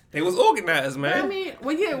 they was organized, But I man. mean,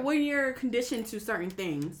 when you're conditioned to certain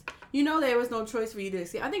things, there was no choice for you to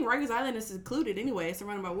escape. I think Rikers Island is secluded anyway. It's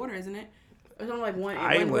surrounded by water, isn't it? It's only like one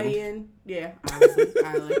Island. way in. Yeah, obviously,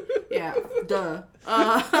 island. Yeah, duh.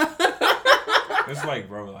 It's like,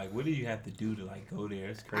 bro, like, what do you have to do to like go there?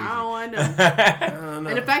 It's crazy. I don't want to know. I don't know.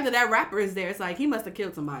 And the fact that rapper is there, it's like he must have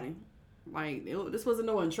killed somebody. Like this wasn't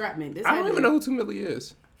no entrapment. This I had don't to- even know who 2 Milli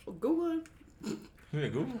is. Google it. Yeah,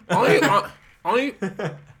 Google.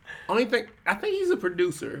 Only thing I think he's a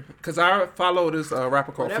producer because I follow this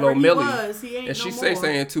rapper called Whatever Flo he Milli, was, he ain't and no she more.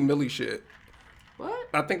 saying 2 Milli shit. What?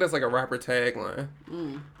 I think that's like a rapper tagline.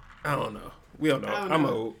 I don't know. We don't know. I don't I'm know.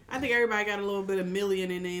 old. I think everybody got a little bit of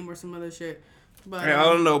million in name or some other shit. But Hey, I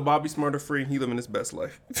don't know. Bobby Smarter free. He living his best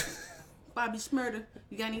life. Bobby Shmurda.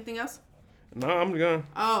 You got anything else? No, I'm gone.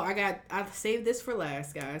 Oh, I've saved this for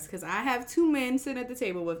last, guys, because I have 2 men sitting at the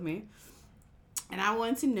table with me, and I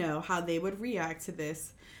wanted to know how they would react to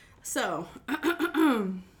this. So, are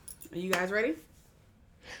you guys ready?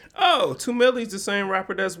 Oh, 2 Milli's the same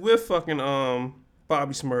rapper that's with fucking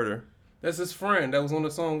Bobby Smurder. That's his friend that was on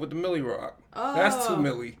the song with the Millie Rock. Oh. That's 2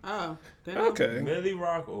 Milli. Oh, good. Okay. Millie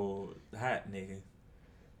Rock or Hot Nigga?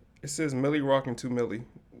 It says Millie Rock and 2 Milli.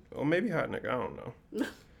 Or maybe Hot Nigga. I don't know.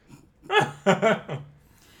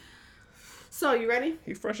 So, you ready?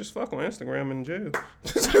 He fresh as fuck on Instagram in jail.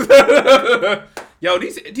 Yo,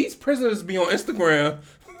 these prisoners be on Instagram.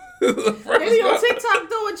 Fresh They be as on fuck. TikTok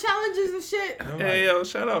doing challenges and shit. I'm Hey, like, yo,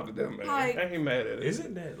 shout out to them, man. Like- I ain't mad at it.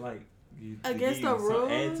 isn't that like you Against you the get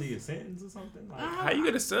some- add rules? to your sentence or something? Like, How you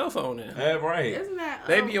get a cell phone in? right. Isn't that?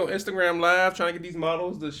 They be on Instagram Live trying to get these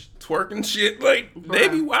models to twerk and shit. Like, they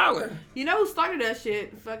be wildin'. You know who started that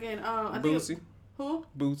shit? Fucking I think Boosie. who?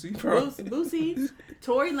 Boosie, bro. Boosie.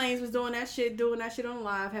 Tory Lanez was doing that shit on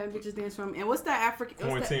live, having bitches dance from him. And what's that African?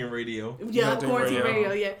 Quarantine radio. Yeah, Quarantine quarantine Radio.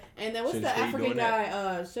 radio. Yeah. And then what's Should the stay African doing guy?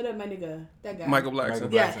 that. Shut up, my nigga. That guy. Michael Blackson. Michael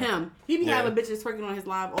Yeah, Blackson. him. He be Yeah. having bitches twerking on his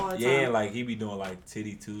live all the time. Yeah, like he be doing like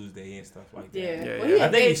Titty Tuesday and stuff like that. Yeah. Yeah, Well, yeah. he I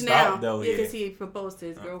think he engaged now. stopped, though, Yeah, yeah. because he proposed to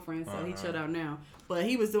his girlfriend, so he uh-huh. chilled out now. But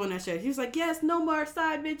he was doing that shit. He was like, yes, no more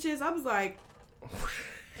side bitches. I was like,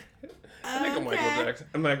 I think I'm Michael Jackson.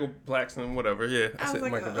 Michael Blackson, whatever. Yeah, I, I was said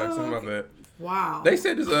like, Michael Jackson. My okay. bad. wow. They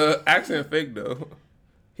said his accent fake though.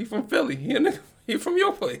 He from Philly. He from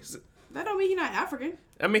your place. That don't mean he's not African.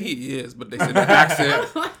 I mean, he is, but they said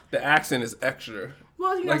the accent is extra.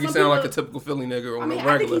 Well, you know, Like you some sound like a people- typical Philly nigga on I mean, the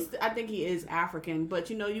regular. I think he is African, but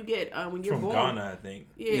you get when you're From born. Ghana, I think.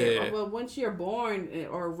 Yeah, Yeah. well, once you're born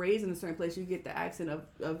or raised in a certain place, you get the accent of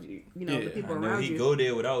the Yeah, people I know around he you. go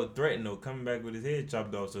there without threatening or coming back with his head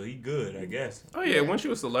chopped off, so he good, I guess. Oh yeah, once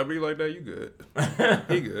you a celebrity like that, you good.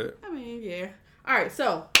 He good. I mean, yeah. All right,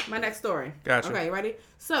 so my next story. Gotcha. Okay, ready?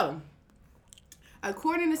 So,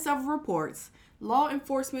 according to several reports, law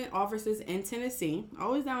enforcement officers in Tennessee,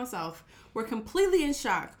 always down south, were completely in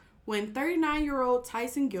shock when 39-year-old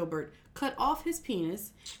Tyson Gilbert cut off his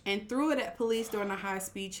penis and threw it at police during a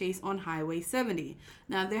high-speed chase on Highway 70.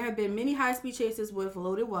 Now, there have been many high-speed chases with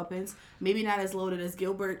loaded weapons, maybe not as loaded as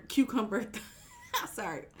Gilbert Cucumber.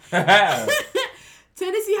 Sorry.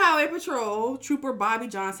 Tennessee Highway Patrol Trooper Bobby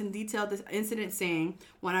Johnson detailed this incident saying,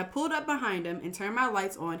 "When I pulled up behind him and turned my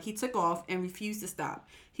lights on, he took off and refused to stop.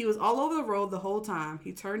 He was all over the road the whole time.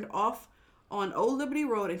 He turned off on Old Liberty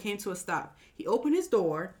Road and came to a stop. He opened his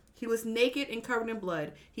door. He was naked and covered in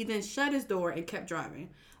blood. He then shut his door and kept driving.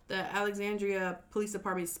 The Alexandria Police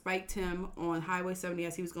Department spiked him on Highway 70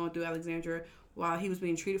 as he was going through Alexandria while he was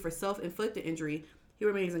being treated for self-inflicted injury. He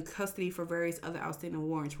remains in custody for various other outstanding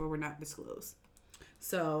warrants where were not disclosed."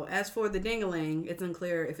 So, as for the ding-a-ling, it's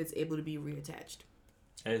unclear if it's able to be reattached.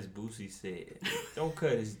 As Boosie said, don't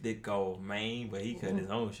cut his dick off, man, but he cut his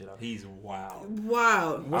own shit off. He's wild.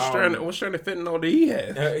 Wow. What strand of fentanyl did he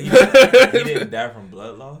have? He didn't die from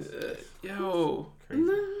blood loss? Yo.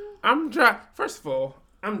 Crazy. First of all,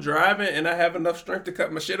 I'm driving and I have enough strength to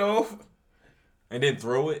cut my shit off. And then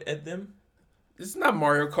throw it at them? It's not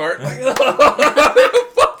Mario Kart. Like,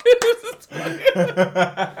 fuck is this?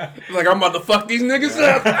 Like, I'm about to fuck these niggas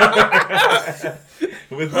up.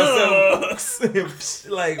 With myself.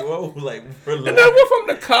 Like, whoa, like, relax. And then what if I'm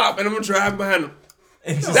the cop and I'm driving behind him?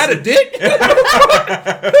 Is that a dick? Is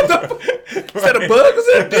that a bug? Is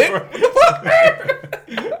that a dick? What the fuck?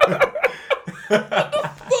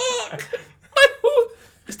 Like, who?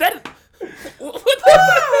 Is that what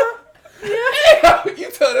the yeah.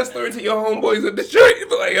 You tell that story to your homeboys at the church. You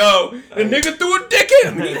be like, yo, the nigga threw a dick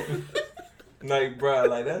at me. Like, bro,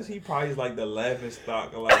 like, he probably is like the laughing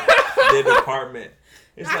stock of like the department.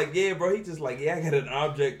 It's like, yeah, bro, he just like, yeah, I got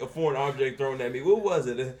a foreign object thrown at me. What was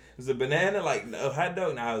it? It was a banana, like a hot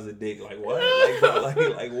dog? Nah, it was a dick. Like, what?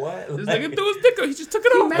 Like what? This like, nigga threw his dick up. He just took it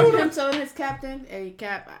off. Imagine him telling his captain, "Hey,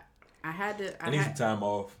 Cap, I need some time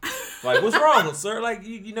off." Like, what's wrong, sir? Like,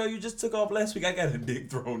 you know, you just took off last week. I got a dick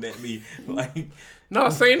thrown at me. Like, no,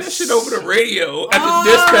 saying that shit over the radio at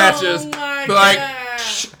the dispatchers. My Like, God.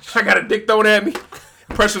 I got a dick thrown at me.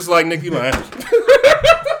 Pressure's like, Nick, you lying.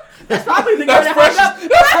 That's probably the guy that hung up.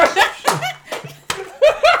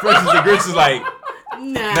 Precious the Grinch is like,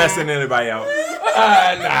 Nah. not sending anybody out.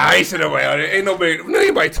 Nah, I ain't sitting nobody out there. Ain't nobody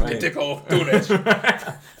took their dick off doing that shit.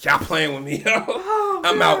 Y'all playing with me, yo.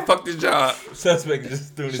 I'm out. Fuck this job. Suspect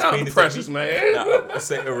just threw his Shout out to penis. Precious, man. Nah,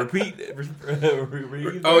 say, repeat.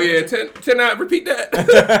 Oh, yeah. 10 out. Repeat that.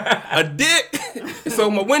 A dick. It's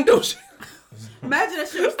on my window. Imagine that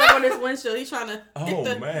shit was stuck on his windshield. He's trying to Oh, get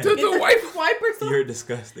the, man. get The the wipe- wiper. So You're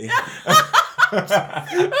disgusting.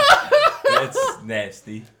 That's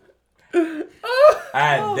nasty.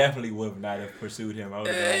 I definitely would not have pursued him. I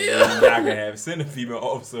would have like, I could have sent a female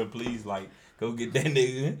officer, please, like, go get that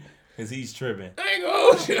nigga, because he's tripping. I ain't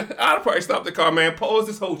gonna. I'd probably stop the car, man. Pause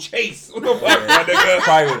this whole chase. What the fuck, my nigga?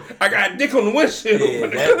 Probably, I got a dick on the windshield.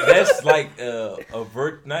 yeah, that's like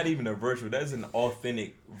not even a virtual. That's an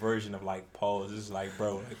authentic version of like pause. It's like,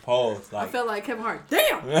 bro, like pause. I Like, felt like Kevin Hart.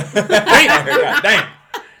 Damn. God damn.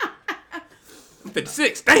 I'm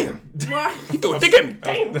 56. Damn. Why? He threw a dick at me.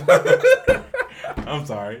 Damn. I'm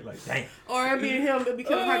sorry. Like, damn. Or it'd be him. It'd be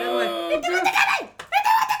Kevin Hart. They're like,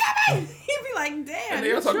 he'd be like, damn. And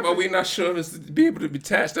they all talking about we not sure if it's to be able to be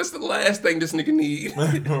attached. That's the last thing this nigga need.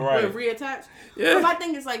 Right. Reattached. Yeah. But my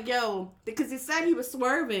thing is like, yo, because it said he was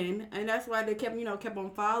swerving, and that's why they kept on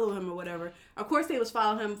following him or whatever. Of course, they was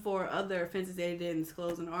following him for other offenses they didn't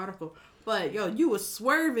disclose in the article. But yo, you was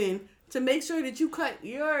swerving to make sure that you cut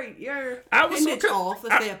your I was appendage so off.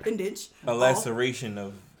 Let's say appendage. A off. laceration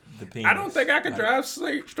of the penis. I don't think I could Like, drive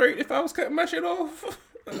straight if I was cutting my shit off.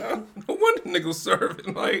 No wonder nigga was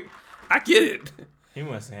serving. Like, I get it. He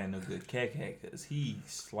must have had no good cat because he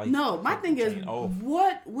sliced. No, my the thing is, chain off.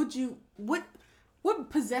 what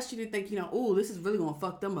possessed you to think, oh, this is really gonna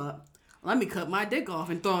fuck them up? Let me cut my dick off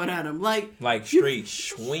and throw it at him. Like Straight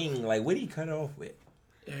swing. Like, what did he cut off with?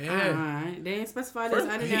 Yeah. alright, they ain't specified this.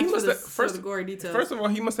 I He didn't ask must for have- the gory details. First of all,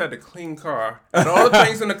 he must have had a clean car. And all the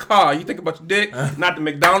things in the car, you think about your dick, not the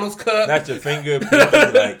McDonald's cup. Not your finger.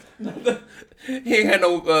 Like, He ain't had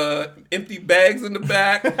no empty bags in the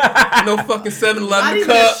back. No fucking 7-Eleven Not even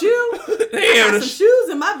cup. a shoe. Damn, I got some shoes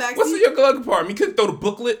in my back. what's in your glove compartment? You couldn't throw the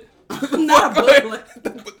booklet. Not a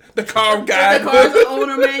booklet. The car The guide. car's the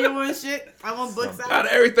owner manual and shit. I want books Out out.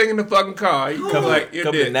 of everything in the fucking car. You come like, you're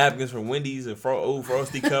couple of dead. napkins from Wendy's, a old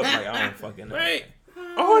Frosty cup. Like, I don't fucking know. Right.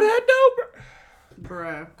 Oh, that dope.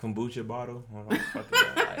 Bruh. Kombucha bottle. I don't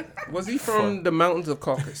fucking know. Like, Was he from the mountains of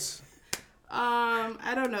Caucasus?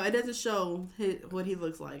 I don't know. It doesn't show what he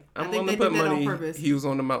looks like. I I'm think gonna they put did that money. on purpose. He was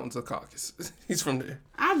on the mountains of Caucasus. He's from there.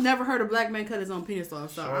 I've never heard a black man cut his own penis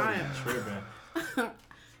off, so tripping.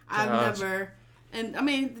 I've Gosh. never. And I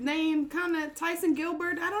mean, the name kind of Tyson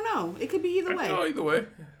Gilbert. I don't know. It could be either way. Oh, either way.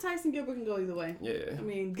 Tyson Gilbert can go either way. Yeah. I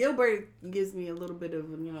mean, Gilbert gives me a little bit of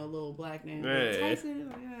a little black name. But Yeah.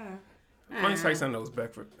 Tyson, yeah. Mike Tyson knows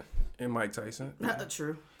Beckford and Mike Tyson.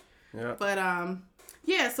 True. Yeah. But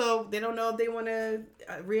yeah. So they don't know if they want to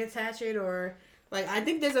reattach it or like. I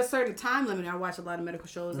think there's a certain time limit. I watch a lot of medical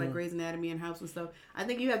shows like Grey's Anatomy and House and stuff. I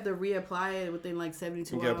think you have to reapply it within like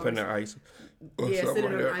 72 hours. You gotta put in the ice. Or Yeah, something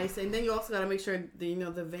sit it like on that. ice, and then you also gotta make sure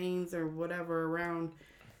the veins or whatever around.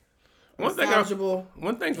 One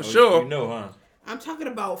thing for You sure. know, huh? I'm talking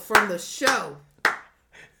about from the show.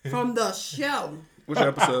 From the show. Which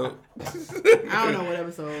episode? I don't know what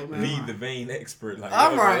episode. Man. Lead the vein expert. Like,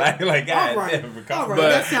 All right. Like, All God right. damn, All right. But-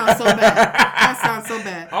 That sounds so bad. That sounds so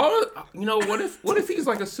bad. What if he's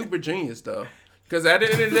like a super genius though? Because at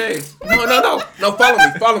the end of the day, no.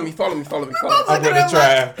 Follow me. I'm gonna Look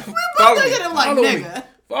try. at him Follow look me. at him like, Follow me. nigga.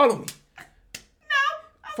 Follow me.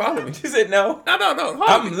 Follow me. She said no. No. Follow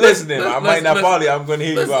I'm me. listening. I might not follow you. I'm gonna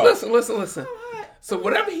hear you out. Listen. So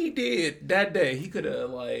whatever he did that day, he could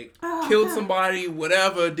have killed somebody,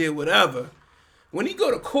 did whatever. When he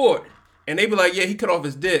go to court and they be like, yeah, he cut off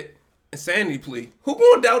his dick, insanity plea. Who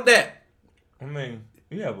gonna doubt that? I mean,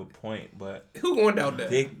 you have a point, but Who gonna doubt that?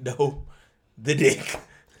 the dick.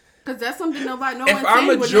 Cause that's something no If one's I'm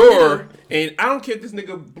saying a with juror and I don't care if this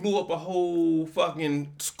nigga blew up a whole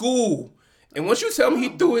fucking school, and once you tell me he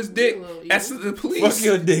threw his dick, that's to the Fuck police.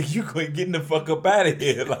 your dick. You getting the fuck up out of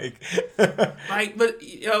here. Like, But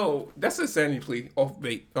yo, that's a insanity plea off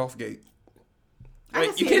gate. I can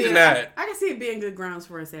Like, see you can't it being- deny it. I can see it being good grounds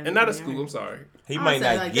for insanity. And not a plea, school, right? I'm sorry. he I'm might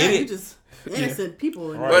saying not like get that, You it. just innocent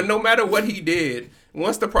people. Right. But no matter what he did,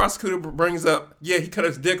 once the prosecutor brings up, yeah, he cut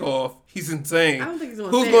his dick off, he's insane. I don't think he's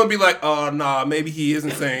gonna Who's say going it. to be like, oh, nah, maybe he is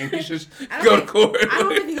insane. He should I don't go to think- court. I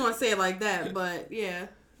don't think he's gonna say it like that, but yeah.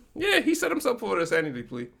 Yeah, he set himself for an insanity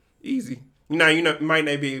plea. Easy. Now, you might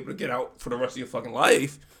not be able to get out for the rest of your fucking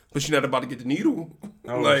life, but you're not about to get the needle.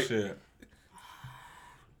 Oh shit.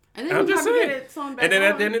 And then I'm you just probably saying. get it sewn back And then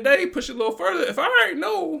at on. the end of the day, push it a little further. If I already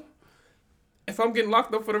know if I'm getting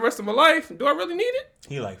locked up for the rest of my life, do I really need it?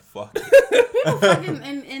 He like fuck it. People fucking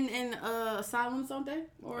in asylums, don't they?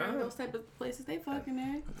 Or those type of places, they fucking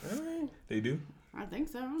there. They do. I think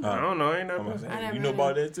so. I don't know. Ain't I'm nothing. saying, never you know knew.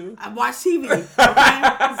 about that too? I watch TV. Okay,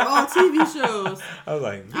 it's all TV shows. I was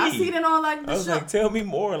like, I've me? seen it on like I the was show. like, tell me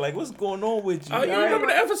more. Like, what's going on with you? Oh, you remember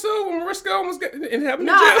the episode when Mariska almost got in happened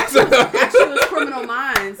No, in jail? actually, it was Criminal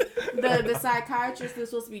Minds. The psychiatrist that's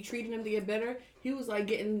supposed to be treating him to get better, he was like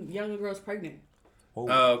getting younger girls pregnant.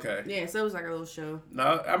 Oh, okay. Yeah, so it was like a little show. No,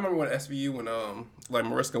 I remember when SVU when like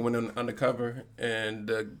Mariska went in undercover and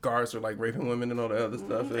the guards were like raping women and all the other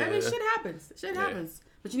stuff. I Yeah. mean, shit happens. Shit happens.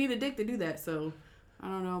 But you need a dick to do that, so I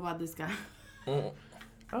don't know about this guy. All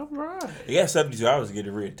right. You got 72 hours to get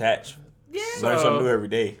it reattached. Yeah. Learn something new every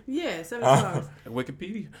day. Yeah, 7 hours.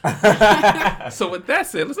 Wikipedia. So with that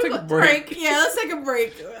said, let's take a break. Yeah, let's take a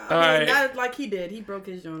break. All right. Not like he did. He broke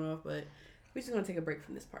his joint off, but we're just gonna take a break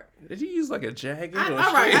from this part. Did you use like a jagged? All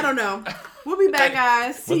right, I don't know. We'll be back,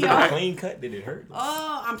 guys. See Was it a y'all. clean cut? Did it hurt?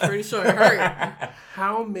 Oh, I'm pretty sure it hurt.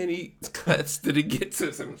 How many cuts did it get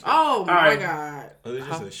to? Oh my right. God. Was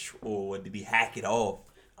it just or did he hack it off?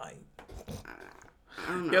 Like, I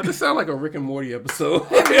don't know. Yeah, this sounds like a Rick and Morty episode.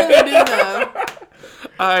 It really do though.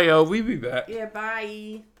 All right, yo, we be back. Yeah,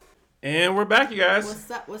 bye. And we're back, you guys.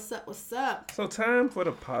 What's up? So time for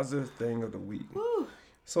the positive thing of the week. Woo.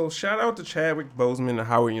 So shout out to Chadwick Boseman and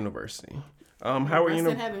Howard University. Howard Rest in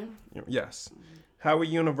University. heaven. Yes. Howard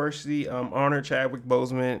University honored Chadwick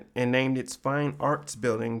Boseman and named its Fine Arts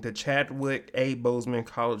building the Chadwick A. Boseman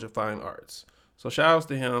College of Fine Arts. So shout outs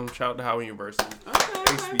to him. Shout out to Howard University.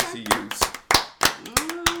 Okay. HBCUs.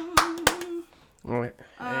 Right.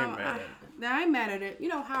 I ain't mad at it. I ain't mad at it. You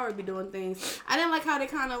know, Howard be doing things. I didn't like how they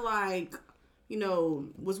kind of like, you know,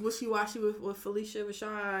 was wishy-washy with Felicia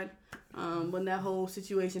Rashad when that whole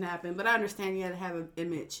situation happened. But I understand you had to have an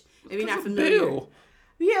image. If you're not familiar. Bill.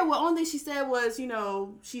 Yeah, well, only thing she said was, you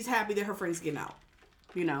know, she's happy that her friend's getting out.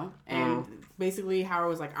 You know? And basically Howard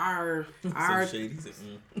was like, our Shady.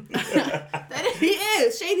 that he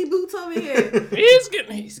is. Shady Boots over here. He's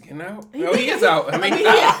getting out. No, he is out. I mean,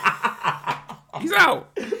 he's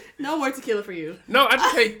out. No more tequila for you. No, I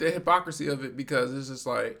just hate the hypocrisy of it because it's just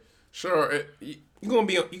like, sure, you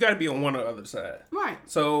got to be on one or the other side. Right.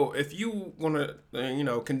 So if you want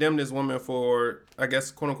to, condemn this woman for, I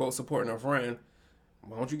guess, quote unquote, supporting her friend,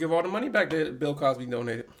 why don't you give all the money back that Bill Cosby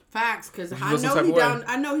donated? Facts, because You feel some type of way?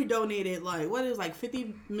 I know he donated like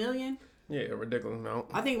 50 million. Yeah, a ridiculous amount.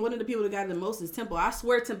 I think one of the people that got the most is Temple. I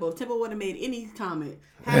swear Temple. If Temple would have made any comment,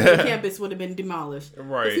 half the campus would have been demolished.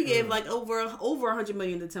 Right. 'Cause he gave like over 100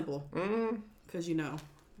 million to Temple. Because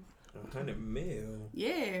 100 mil.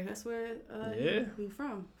 Yeah, that's where Yeah. he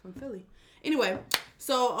from Philly. Anyway,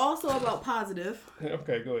 so also about positive.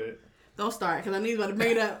 Okay, go ahead. Don't start, because I need to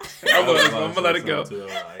bring it up. I'm gonna let it go.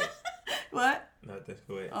 What? Not this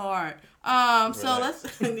way. Oh, all right. So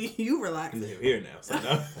Relax. let's you relax. I'm here now, so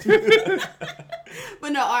no.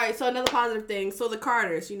 But no, all right. So another positive thing. So the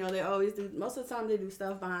Carters, they always do. Most of the time, they do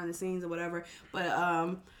stuff behind the scenes or whatever.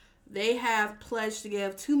 But they have pledged to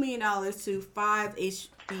give $2 million to 5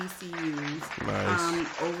 HBCUs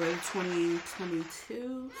Nice. over the 2022 school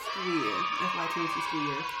year, FY22 school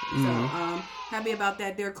year. So happy about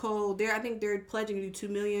that. I think they're pledging to do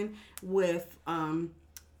 $2 million with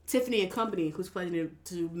Tiffany and Company, who's pledging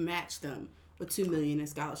to match them with $2 million in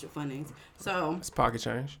scholarship fundings. So It's pocket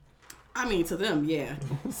change. I mean, to them, yeah.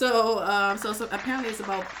 So apparently it's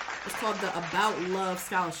called the About Love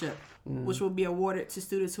Scholarship, which will be awarded to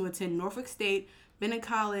students who attend Norfolk State, Bennett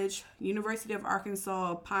College, University of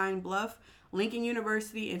Arkansas, Pine Bluff, Lincoln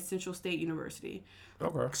University, and Central State University.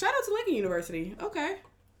 Okay. Shout out to Lincoln University. Okay.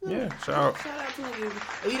 Yeah, shout out. Shout out to Lincoln.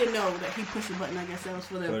 We didn't know that he pushed the button. I guess that was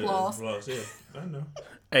for the applause. Yeah, I know.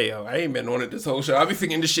 Hey, yo, I ain't been on it this whole show. I be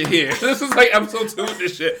thinking this shit here. This is like episode 2 of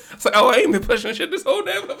this shit. It's like, I ain't been pushing shit this whole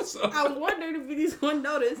damn episode. I wondered if he's going to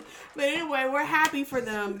notice. But anyway, we're happy for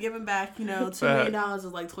them giving back, $2 million is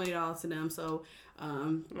like $20 to them. So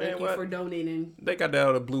thank you for donating. They got that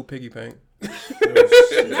out of blue piggy bank.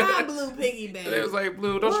 Not blue piggy bank. It was like,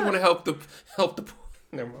 Blue, don't you want to help the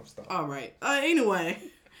Never mind, stop. All right. Anyway,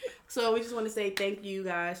 so we just want to say thank you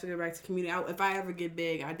guys for giving back to the community. If I ever get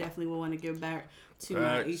big, I definitely will want to give back to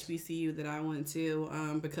my HBCU that I went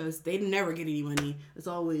to because they never get any money. It's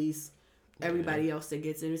always everybody else that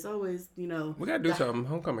gets it. It's always, We got to do something.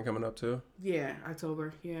 Homecoming coming up, too. Yeah,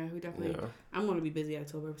 October. Yeah, we definitely. Yeah. I'm going to be busy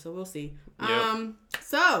October, so we'll see. Yep.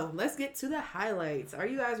 So let's get to the highlights. Are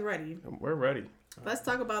you guys ready? We're ready. Let's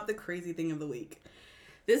talk about the crazy thing of the week.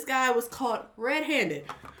 This guy was caught red-handed.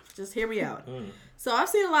 Just hear me out. So I've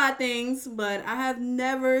seen a lot of things, but I have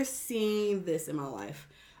never seen this in my life.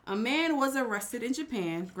 A man was arrested in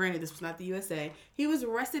Japan. Granted, this was not the USA. He was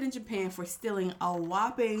arrested in Japan for stealing a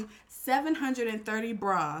whopping 730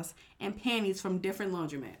 bras and panties from different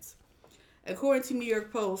laundromats. According to New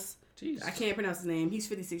York Post, Jesus. I can't pronounce his name. He's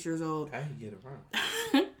 56 years old. How you get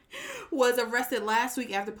around? Was arrested last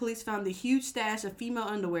week after police found the huge stash of female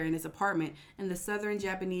underwear in his apartment in the southern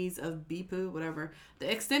Japanese of Beppu, whatever.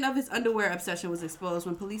 The extent of his underwear obsession was exposed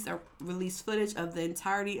when police released footage of the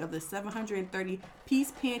entirety of the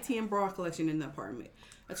 730-piece panty and bra collection in the apartment.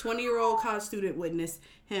 A 20-year-old college student witnessed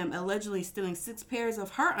him allegedly stealing 6 pairs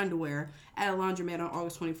of her underwear at a laundromat on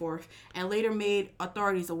August 24th and later made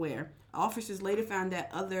authorities aware. Officers later found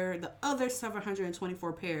that the other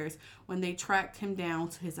 724 pairs when they tracked him down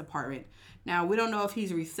to his apartment. Now, we don't know if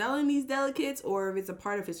he's reselling these delicates or if it's a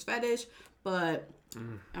part of his fetish, but,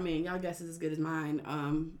 I mean, y'all guess is as good as mine.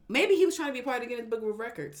 Maybe he was trying to be a part of the Guinness Book of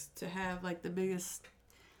Records to have, like, the biggest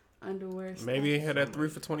underwear stuff. Maybe he had that 3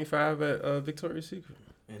 for 25 at Victoria's Secret.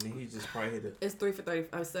 And then he just probably hit it. It's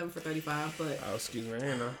 7 for 35, but... Oh, excuse me. I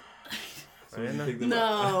ain't know.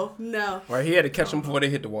 No. Right, he had to catch them before they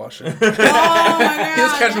hit the washer. Oh, my God. He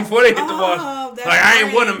was catching them before they hit the washer. That's Like, I ain't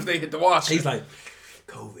great. want them if they hit the washer. He's like,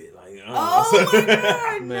 COVID. Like, Oh, my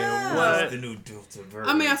God, Man, no. What's the new Delta variant?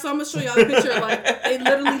 I mean, so I'm gonna show y'all the picture. Like, they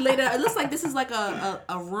literally laid it out. It looks like this is like a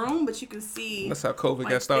room, but you can see. That's how COVID like,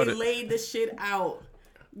 got started. They laid the shit out.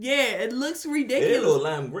 Yeah, it looks That ridiculous. little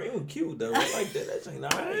lime green was cute though. I like that. That ain't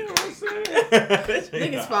alright.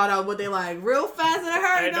 Niggas found out what they like real fast and it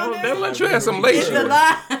hurt. Hey, don't don't they? let you have some lace. The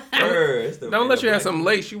lie. Don't let you have some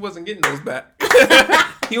lace. You wasn't getting those back.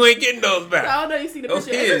 You ain't getting those back. I don't know. You see the Those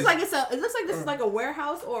picture? It kids. looks like this is like a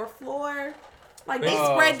warehouse or a floor. Like they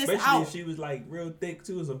Oh, spread this especially out. if she was like real thick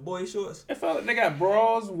too, some boy shorts. It felt like they got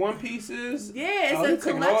bras, one pieces. Yeah, Oh, it's he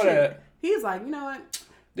a taking all collection. that. He's like, you know what?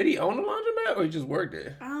 Did he own the laundromat or he just worked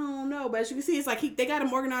there? I don't know, but as you can see, it's like they got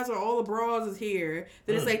them organized where all the bras is here.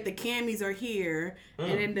 Then it's like the camis are here,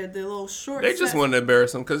 and then the little short. They just sets- wanted to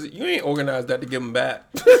embarrass him because you ain't organized that to give him back.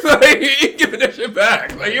 Like, you ain't giving that shit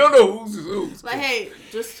back. Like, you don't know who's who's. Like, hey,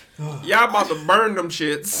 just Y'all about to burn them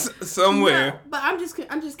shits somewhere. No, but I'm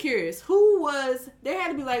just curious. Who was? There had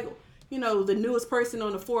to be like, the newest person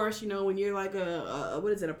on the force. When you're like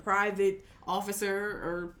a private officer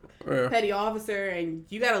or petty officer, and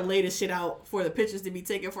you gotta lay this shit out for the pictures to be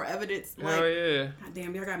taken for evidence. Like, Hell yeah. God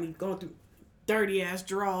damn, y'all got me going through dirty ass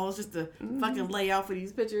drawers just to fucking lay out for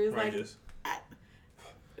these pictures. Like,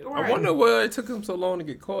 I wonder why it took him so long to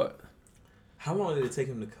get caught. How long did it take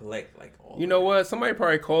him to collect like all? You know what? Somebody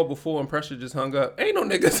probably called before and Pressure just hung up. Ain't no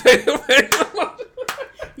nigga saying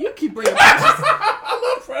You keep bringing Precious.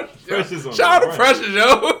 I love Precious. Precious on Shout the out to Precious,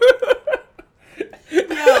 yo.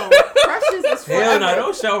 Yo, Precious is Hell forever. no!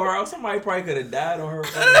 Don't show her out. Somebody probably could have died on her.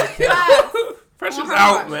 Fucking account. Precious On her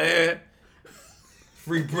out, watch. man.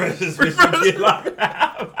 Free Precious when she get locked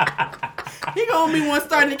out. He gonna be one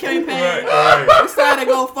starting the campaign. Right. We started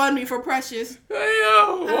to GoFundMe for Precious. Hey,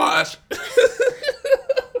 yo, watch.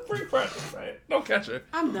 Free Precious, man. Don't catch her.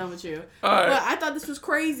 I'm done with you. All right. But I thought this was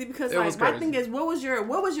crazy because It like was my crazy. thing is, what was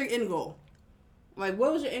your end goal? Like,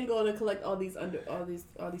 what was your end goal to collect all these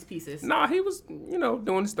pieces? Nah, he was,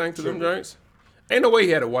 doing his thing to them joints. Ain't no way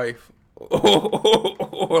he had a wife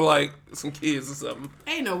or like some kids or something.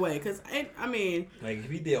 Ain't no way, cause I mean, Like,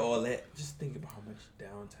 if he did all that, just think about how much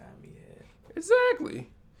downtime he had. Exactly.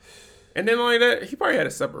 And then only that, he probably had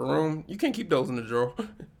a separate room. You can't keep those in the drawer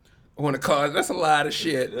or in the closet. That's a lot of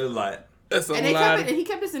shit. It was like, That's a and lot. he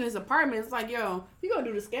kept this in his apartment. It's like, yo, if you gonna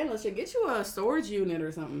do the scandalous shit, get you a storage unit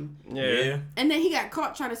or something. Yeah. And then he got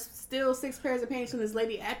caught trying to steal 6 pairs of pants from this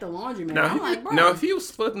lady at the laundromat. Now, I'm like, bro, now, if he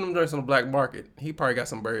was flipping them joints on the black market, he probably got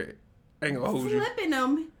some bread. Ain't gonna hold you. flipping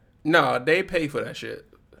them. No, they pay for that shit.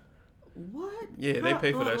 What? Yeah, they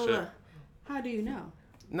pay for that shit. How do you know?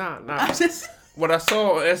 Nah. I just, What I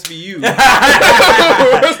saw on SVU. like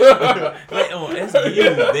on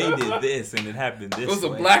SBU, they did this and it happened this It was a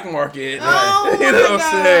way. black market. Oh you know my what I'm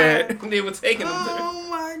God. saying? They were taking them. oh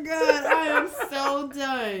my god, I am so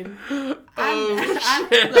done. Oh,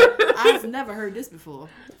 Look, I've never heard this before.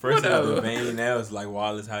 First it was Whatever. the vein, now it's like,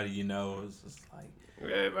 Wallace, how do you know? It was just like,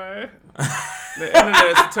 Yeah, man. The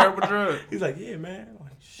internet's a terrible drug. he's like, yeah, man. I'm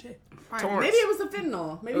like, shit. All right, Torrance. maybe it was the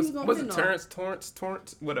fentanyl. Maybe he was going Was fentanyl. it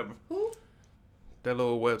Torrance, whatever. Who? That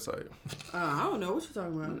little website. I don't know what you're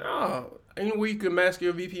talking about. No, ain't where you could mask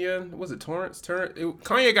your VPN. Was it Torrance?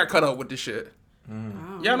 Kanye got cut up with this shit. I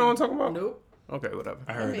don't Y'all know what I'm talking about? Nope. Okay, whatever.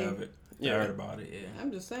 I heard mean, of it. yeah. I heard about it, yeah.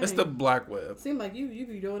 I'm just saying. It's the black web. Seem like you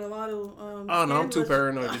be doing a lot of Oh no, I'm too scandalous-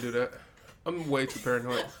 paranoid to do that. I'm way too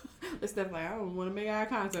paranoid. It's stuff like I don't want to make eye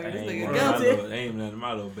contact. I This ain't nigga none of my guilty. little- ain't none of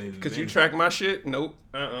my little baby. Cause you track my shit? Nope.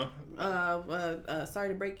 Sorry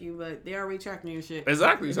to break you, but they already tracking your shit.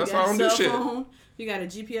 Exactly. If That's you why I got don't a do cell shit. phone, you got a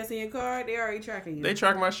GPS in your car, they already tracking you. They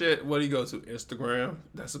track my shit. What do you go to? Instagram.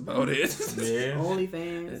 That's about it. Yeah.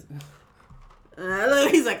 OnlyFans.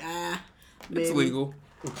 Look, he's like, maybe. It's legal.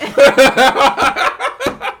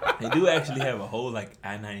 They do actually have a whole like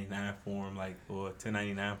I-99 form, like or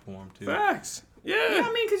 1099 form too. Facts. You know what Yeah.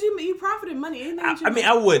 I mean? Because you profited money. Anything that you I mean,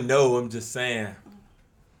 I wouldn't know. I'm just saying.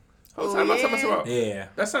 Whole time I was talking about. Yeah.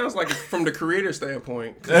 That sounds like it's from the creator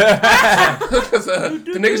standpoint. Because the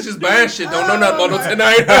niggas just buying shit, don't know nothing about no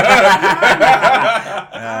tonight.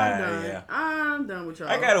 I'm done. Yeah. I'm done with y'all.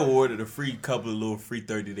 I got awarded a free couple of little free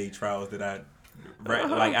 30-day trials that I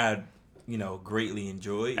greatly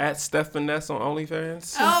enjoyed. At Steph Finesse on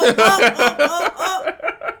OnlyFans. Oh.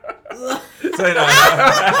 So, you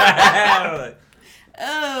know,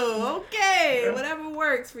 Oh, okay. Whatever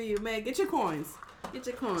works for you, man. Get your coins. Get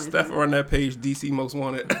your coins. Steph run that page DC Most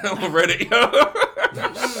Wanted on Reddit.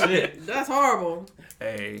 Yo. shit. That's horrible.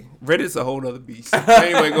 Hey, Reddit's a whole nother beast.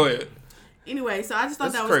 Anyway, go ahead. Anyway, so I just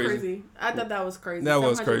thought That's that was crazy. crazy. I thought that was crazy. That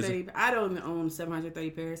was 730 I don't own 730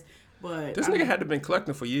 pairs, but This nigga had to been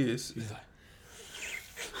collecting for years.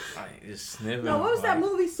 Like, just sniffing. No, what was that like-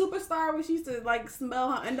 movie Superstar where she used to like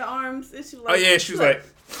smell her underarms? And she was Oh like, yeah, she was like,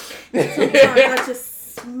 I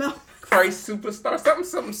just smell. Christ superstar, something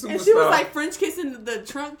superstar. And she was like French kissing the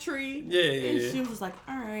trunk tree. Yeah, And yeah. she was just like,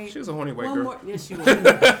 all right. She was a horny white one girl. more. Yes, she was.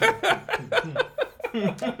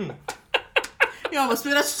 You almost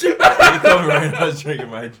spit out your You coming right now drinking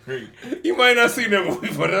my drink. You might not see that movie,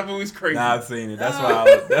 but that movie's crazy. Nah, I've seen it. That's Oh.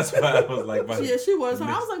 why I was like, Yeah, she was. I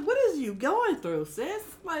was like, what is you going through, sis?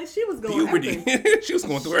 Like, she was going Puberty. everything. She was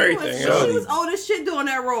going through She everything. was, yo. she was old as shit doing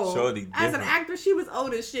that role. Shorty As an different. actor, she was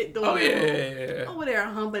old as shit doing Oh that role. yeah. Over there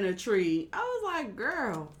humping a tree. I was like,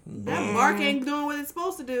 girl, that bark ain't doing what it's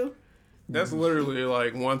supposed to do. That's literally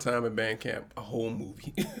like one time in band camp, a whole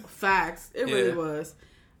movie. Facts. It really Yeah. was.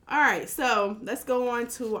 All right, so let's go on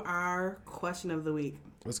to our question of the week.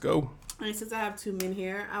 Let's go. And since I have 2 men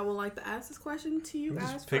here, I would like to ask this question to you You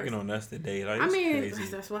guys just picking first. on us today. Like, I it's mean, crazy.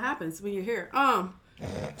 that's what happens when you're here.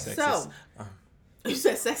 Sexist. So you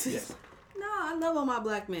said sexist. No, I love all my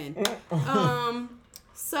black men.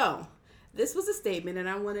 So this was a statement, and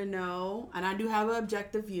I want to know, and I do have an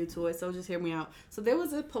objective view to it, so just hear me out. So there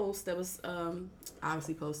was a post that was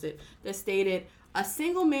obviously posted that stated, a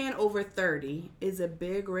single man over 30 is a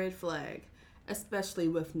big red flag, especially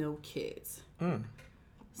with no kids.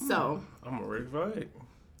 So I'm a red flag.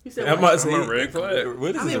 you said, I'm what? about to say, I'm a red flag.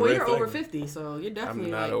 What is I a mean, well, red you're flag? over 50, so you're I'm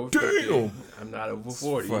definitely not like, over 50. Damn. I'm not over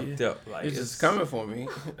 40. Fucked up. Like, It's just coming for me.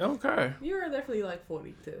 Okay. you're definitely like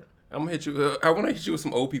 40 too. I'm gonna hit you. I want to hit you with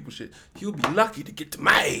some old people shit. You'll be lucky to get to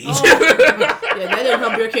my age. Oh. Yeah, that didn't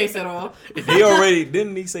help your case at all. He already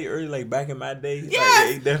didn't he say earlier like back in my days?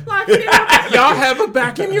 Yes. Like, Y'all have it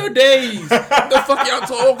back in your days. The fuck y'all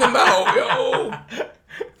talking about, yo?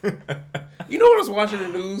 You know what I was watching the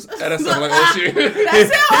news? That sound like old shit.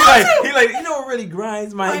 he like you know what really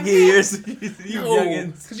grinds my gears. You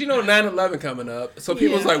youngins. Because you know 9/11 coming up. So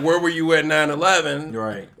people's Yeah. like, where were you at 9/11?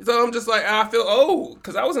 Right. So I'm just like, I feel old.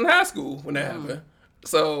 Because I was in high school when that happened.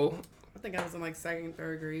 So, I think I was in like 2nd,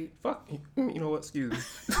 3rd grade. fuck. You know what? Excuse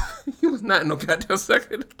me. You was not in no goddamn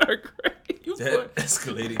 2nd or 3rd grade. You That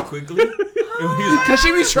escalated quickly. Because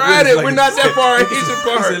she be trying it. We're not that far in each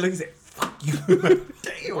apart. He said, fuck you.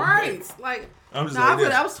 Damn. Right. Like, I'm just no, like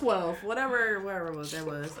this. I was 12. Whatever it was, that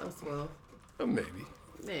was. I was 12. Maybe.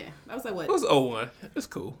 Yeah. I was like, what? It was 01. It's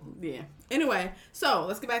cool. Yeah. Anyway, so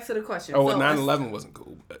let's get back to the question. Oh, so, 9/11 wasn't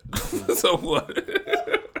cool. But so what?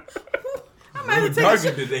 I'm about to take a Target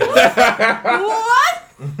shit. today. What?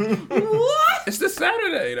 What? It's this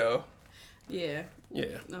Saturday, though. Yeah.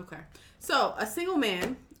 Yeah. Okay. So, a single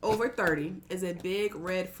man over 30 is a big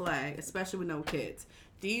red flag, especially with no kids.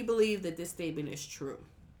 Do you believe that this statement is true?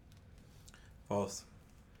 False.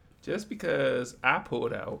 Just because I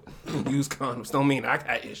pulled out and used condoms don't mean I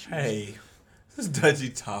got issues. Hey, this is a dodgy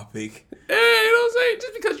topic. Hey, you know what I'm saying?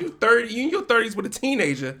 Just because you in your 30s with a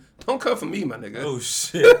teenager, don't come for me, my nigga. Oh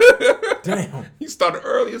shit. Damn. You started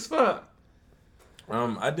early as fuck.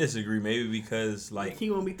 I disagree. Maybe because like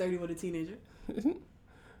He won't be 30 with a teenager.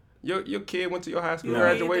 Your kid went to your high school Nah.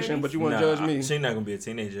 graduation, but you want to judge me. She's not gonna be a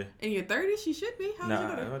teenager. In your 30s, she should be. How old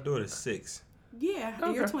Nah, you my daughter's 6. Yeah,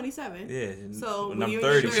 and you're Okay. 27. Yeah. So, when when I'm you're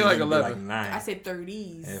 30, in she's your like gonna be 11. 9. I said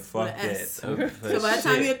 30s. And with fuck an S. that. So by the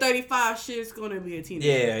time you're 35, she's going to be a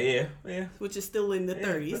teenager. Yeah. Which is still in the Yeah,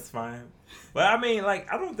 30s. that's fine. But I mean,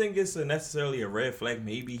 like, I don't think it's necessarily a red flag.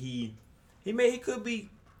 Maybe he could be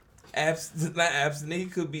not abstinent. He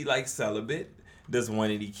could be like celibate. Doesn't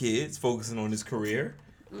want any kids. Focusing on his career.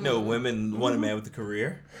 No, women want a man with a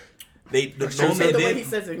career. They Say the way he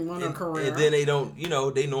says it, he want a career. and then they don't.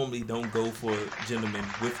 They normally don't go for gentlemen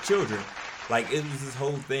with children. Like it was this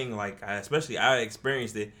whole thing. Like I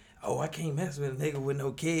experienced it. Oh, I can't mess with a nigga with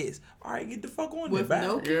no kids. All right, get the fuck on With there. Bye.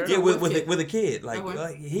 no kids Yeah, or with with a kid. Like, Okay.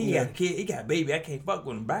 like he got a kid, he got a baby. I can't fuck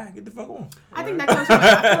with him. Bye. Get the fuck on. I think that comes from,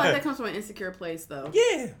 I feel like that comes from an insecure place, though.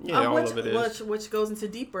 Yeah. Yeah, all of it is. Which goes into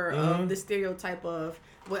deeper of the stereotype of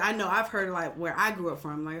what I know I've heard, like where I grew up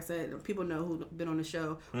from. Like I said, people know who've been on the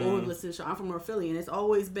show or who listen to the show. I'm from North Philly, and it's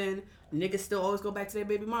always been niggas still always go back to their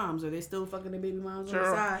baby moms, or they still fucking their baby moms on the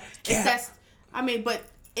Sure. side. Cap. It's that's, I mean, but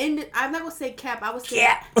I'm not gonna say cap. I would say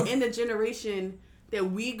Cap. in the generation that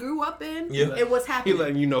we grew up in, Yeah. it was He happening.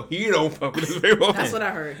 letting you know he don't fuck with his baby mama. That's what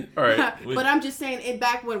I heard. All right. But I'm just saying, it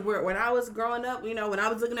back when I was growing up, when I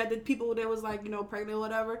was looking at the people that was like, pregnant or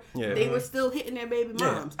whatever, Yeah. they were still hitting their baby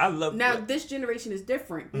Yeah, moms. I love Now that. this generation is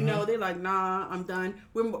different. You know, they're like, nah, I'm done.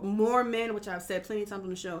 We're more men, which I've said plenty of times on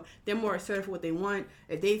the show. They're more assertive for what they want.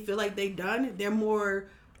 If they feel like they done, they're more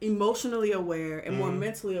emotionally aware and more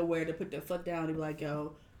mentally aware to put their foot down and be like,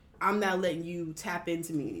 yo, I'm not letting you tap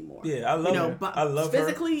into me anymore. Yeah, I love her. But I love her.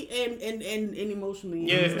 physically and emotionally,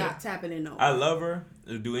 Yeah. it's not tapping in. No, I love her.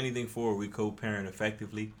 To do anything for her. We co-parent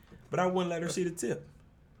effectively, but I wouldn't let her see the tip.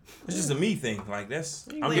 It's just a me thing. Like that's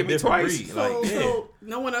I'm let a me different twice. breed. So, Like yeah. so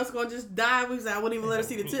no one else gonna just die. We said I wouldn't even let her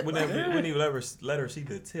see the tip. Wouldn't Like, even let her see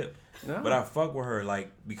the tip. No. But I fuck with her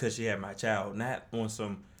like because she had my child, not on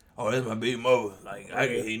some. Oh, that's my baby mother. Like I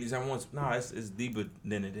can hate anytime once. No, it's deeper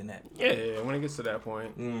than that. Yeah, when it gets to that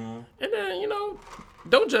point. Mm-hmm. And then,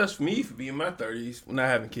 don't judge me for being in my 30s, not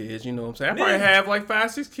having kids, you know what I'm saying? I probably Yeah. have like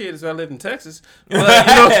 5-6 kids if I live in Texas. But, you know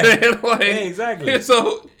what I'm saying? Like, Yeah, exactly.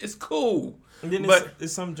 So, it's cool. And then But-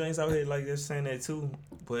 it's some joints out here like they're saying that too.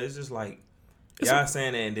 But it's just like y'all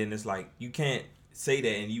saying that, and then it's like you can't say that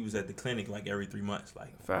and you was at the clinic like every 3 months.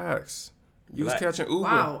 Like Facts. You was Like- catching Uber.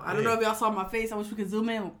 wow, I don't know Yeah. if y'all saw my face. I wish we could zoom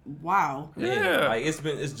in. Wow. Yeah. like it's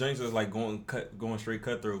joints that's like going straight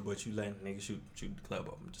cutthroat, but you letting niggas shoot the club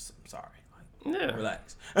up. I'm sorry. Like Yeah.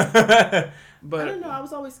 relax. I But, don't know. I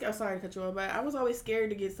was always scared. Sorry to cut you off, but I was always scared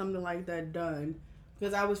to get something like that done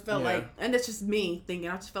because I always felt Yeah. like, and that's just me thinking.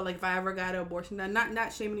 I just felt like if I ever got an abortion done,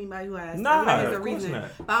 not shaming anybody who has. Nah, Everybody has a of course reason. not.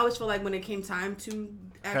 But I always felt like when it came time to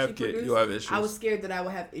actually Have kids, produce, you'll have issues. I was scared that I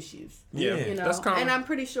would have issues. yeah, Yeah. You know, that's common. and I'm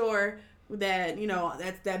pretty sure that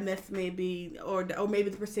that myth may be, or maybe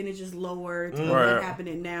the percentage is lower to Right. what's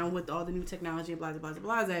happening now with all the new technology, blah blah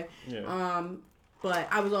blah blah. Yeah. But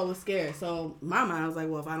I was always scared. So in my mind, I was like,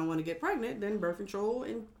 well, if I don't want to get pregnant, then birth control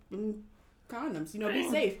and condoms. Be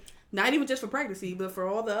safe. Not even just for pregnancy, but for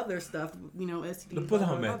all the other stuff. STD. The blah, pull blah,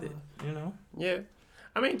 out blah, method. blah. You know. Yeah.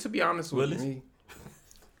 I mean, to be honest with Willis? me,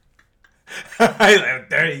 I like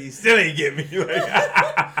 30. You still ain't get me.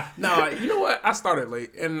 no, you know what? I started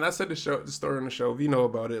late, and I said the story on the show. If you know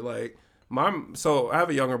about it, like so I have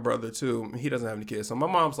a younger brother too. He doesn't have any kids, so my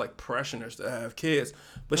mom's like pressuring us to have kids,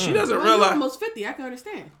 but she doesn't Well, you're realize. almost 50. I can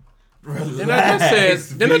understand. Then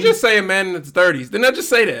I just say a man in his 30s. Then I just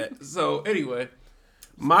say that. So anyway,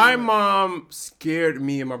 my mom scared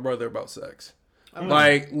me and my brother about sex.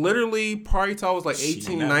 Like literally, probably till I was like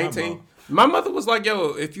 18, not my 19. mom. My mother was like,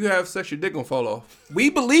 "Yo, if you have sex, your dick gonna fall off." We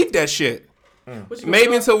believed that shit. What you Maybe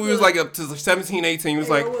gonna until throw- we was like up to 17, 18. He was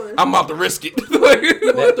Hey, like, Willis. "I'm about to risk it." You wanna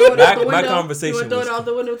throw it out the My window? conversation You wanna throw was- it out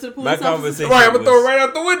the window to the police my officer? conversation- Right, I'm gonna throw it was- right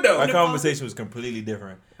out the window. My conversation was completely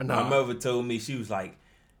different. Nah. My mother told me, she was like,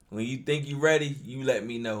 when you think you ready, you let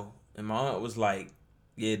me know. And my aunt was like,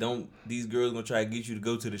 yeah, don't, these girls gonna try to get you to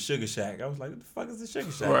go to the sugar shack. I was like, what the fuck is the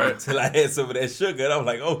sugar shack? Right. Until I had some of that sugar, and I was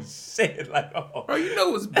like, oh shit. Like, oh. Bro, you know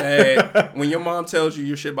what's bad when your mom tells you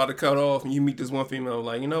your shit about to cut off and you meet this one female,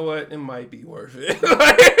 like, you know what? It might be worth it.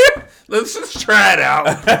 Like, let's just try it out.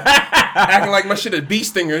 Acting like my shit a bee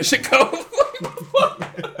stinger and shit goes.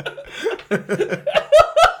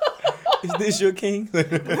 Is this your king?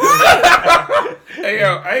 Hey,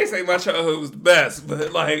 yo, I ain't say my childhood was the best,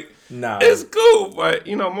 but like, Nah. it's cool. But,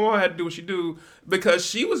 you know, my mom had to do what she do because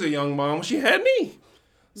she was a young mom when she had me.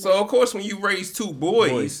 So, of course, when you raise two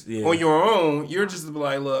boys yeah. on your own, you're just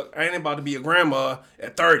like, look, I ain't about to be a grandma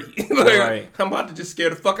at 30. Like, Right. I'm about to just scare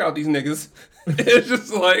the fuck out these niggas. It's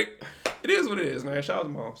just like, it is what it is, man. Shout out to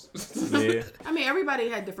moms. Yeah. I mean, everybody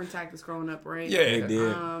had different tactics growing up, right? Yeah. They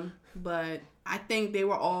did. But I think they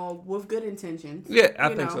were all with good intentions. Yeah, I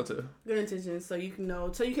you think know, so too. Good intentions, so you can know,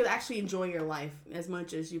 so you can actually enjoy your life as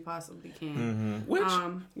much as you possibly can. Which,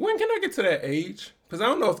 when can I get to that age? Because I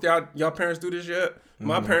don't know if y'all parents do this yet.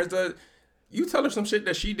 My parents do. You tell her some shit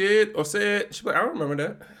that she did or said, she's like, I don't remember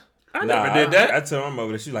that. I never did that. I told my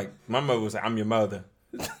mother that. She's like, my mother was like, I'm your mother.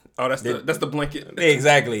 Oh, that's the blanket. Yeah,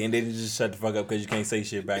 exactly. And then you just shut the fuck up because you can't say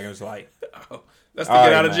shit back. And it's like, Oh, that's the all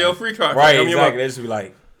get right, out of man. jail free card. Right, I'm your exactly. mom. They just be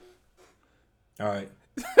like, all right.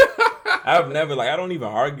 I've never, like, I don't even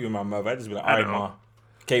argue with my mother. I just be like, all right, know. ma.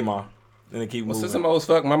 Okay, ma. And then keep Well, moving. since I'm old as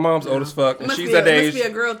fuck, my mom's old as fuck, It and must she's be that it must age. be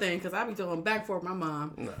a girl thing, because I be going back and forth with my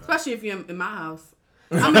mom, especially if you're in my house.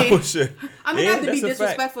 I mean, Oh, shit. I don't Yeah, have to be that's a fact.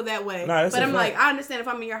 disrespectful that way. Nah, that's but a I'm fact. like, I understand if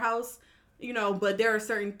I'm in your house, you know, but there are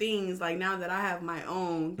certain things, like now that I have my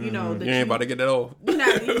own, you know, that You ain't about to get that off. you're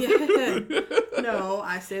not, no,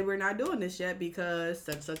 I said we're not doing this yet because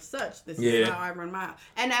such. This is Yeah. how I run my.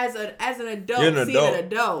 And as an adult, You're an seeing an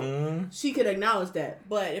adult. adult, she could acknowledge that.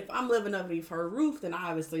 But if I'm living underneath her roof, then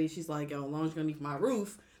obviously she's like, yo, as long as you're underneath my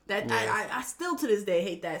roof. That I still to this day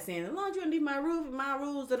hate that saying. As long as you're underneath my roof and my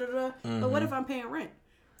rules, da da da. But what if I'm paying rent?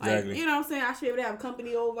 Like, Exactly. you know what I'm saying? I should be able to have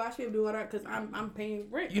company over. I should be able to do all that because I'm paying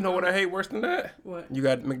rent. You know what I hate worse than that? What? You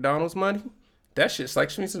got McDonald's money? That shit's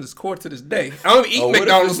like me in this court to this day. I don't eat Oh, what if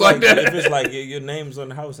McDonald's it's like that. If it's like your name's on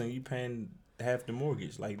the house and you paying half the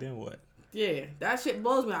mortgage, like then what? Yeah, that shit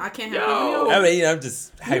blows me. I can't have Yo. company over. I mean, I'm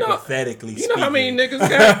just You know- hypothetically You know how many speaking.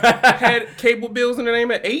 niggas had cable bills in the name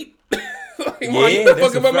of 8? Like, Yeah, man, you been that's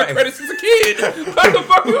fucking a about my fact. credit since a kid. What the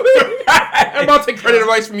fuck you mean? I'm about to take credit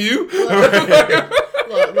advice from you.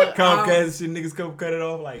 Look, Comcast shit, niggas come cut it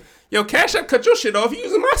off like. Yo, Cash App cut your shit off. You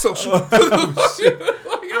using my social. Shit.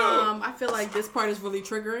 Like, yo. I feel like this part is really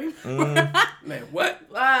triggering. Man, what?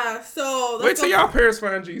 So Wait let's till go- y'all parents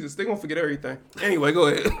find Jesus. They gonna forget everything. Anyway, go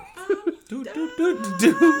ahead.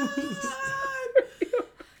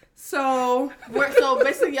 So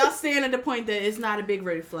basically, y'all stand at the point that it's not a big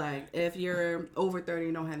red flag if you're over 30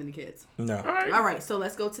 and don't have any kids. No. All right. All right, so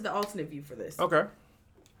let's go to the alternate view for this. Okay.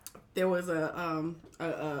 There was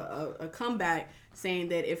a comeback saying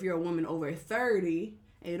that if you're a woman over 30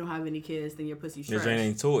 and you don't have any kids, then your pussy's trash. This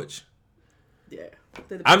ain't torch. Yeah.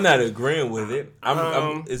 I'm not agreeing with it.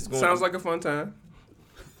 It's going, Sounds like a fun time.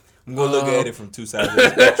 I'm gonna look at it from two sides of the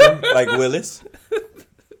spectrum, like Willis.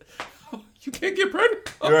 You can't get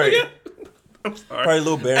pregnant. Oh, Right. yeah. I'm sorry. Probably a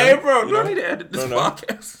little barren. Hey, bro, you do I know? need to edit this Don't know.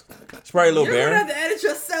 podcast? It's probably a little You're gonna have barren. to edit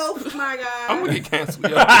yourself, my guy. I'm gonna get canceled.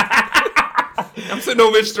 Yo. I'm sitting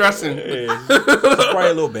over here stressing. Yeah. It's probably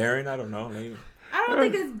a little barren. I don't know. Maybe. I don't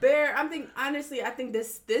think it's bare. I think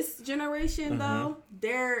this generation Mm-hmm.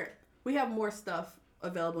 though, we have more stuff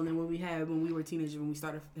available than what we had when we were teenagers when we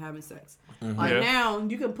started having sex. Mm-hmm. Like Yeah. now,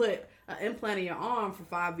 you can put an implant in your arm for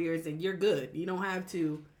 5 years and you're good. You don't have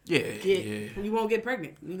to Yeah. you won't get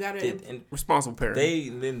pregnant. You gotta. And Responsible parent.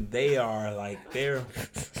 they are like they're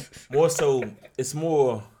more so. It's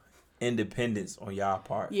more independence on y'all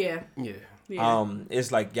part. yeah. Yeah. Yeah.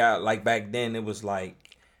 It's like y'all like back then. It was like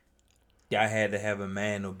y'all had to have a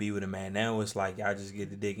man or be with a man. Now it's like y'all just get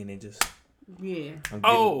the dick and then just. Yeah. I'm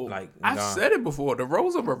Oh, getting, I gone. said it before. The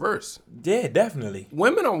roles are reversed. Yeah, definitely.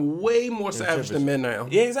 Women are way more savage than men now.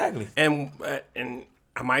 Yeah, exactly. And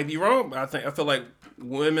I might be wrong, but I feel like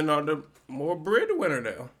women are the more breadwinner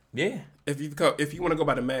now. Yeah, If you want to go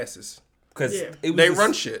by the masses, because Yeah. they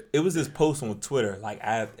run shit. It was this post on Twitter, like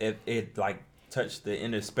it like touched the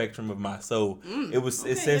inner spectrum of my soul. It inner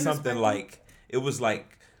said something spectrum. like it was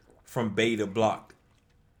like from beta blocked.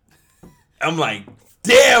 I'm like,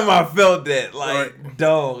 damn, I felt that. Like, Right.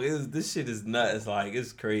 dog, this shit is nuts. Like,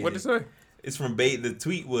 it's crazy. What'd it say? It's from beta. The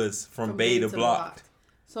tweet was from beta blocked.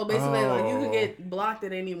 So basically, like you Oh. could get blocked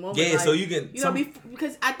at any moment. Yeah, like, so you can- you know,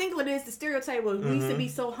 because I think what it is the stereotype was we used to be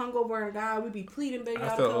so hungover and God, we'd be pleading, baby, I y'all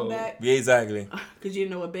to felt come old. back Yeah, exactly. because you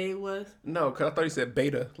didn't know what babe was. No, because I thought you said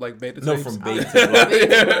beta, like beta. No, tapes. from beta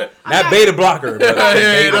block. I'm Not beta blocker, but yeah,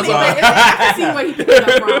 beta I mean, block. but I can see where he picked it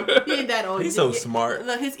up from. He ain't that old. He's so smart.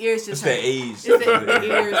 Look, his ears just It's that hurt. age. It's the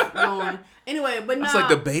ears going. Anyway, but no. It's like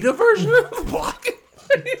the beta version of the block.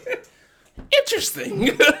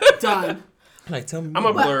 Interesting. done. Like, tell me. I'm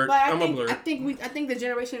a more. blurred. But I'm a blurred. I think the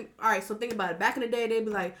generation. All right, so think about it. Back in the day, they'd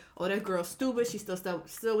be like, "Oh, that girl's stupid. She's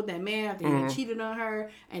still with that man after he cheated on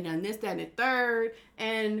her, and then this, that, and the third."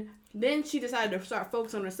 And then she decided to start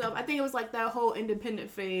focusing on herself. I think it was like that whole independent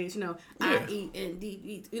phase. You know, I Yeah. eat and D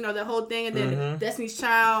eat. You know, that whole thing. And then Destiny's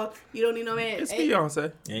Child. You don't need no man. It's And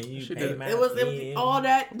Beyonce. And you She pay did it. my it was bill. all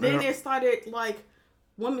that. Then Yeah. it started like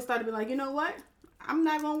women started being like, you know what? I'm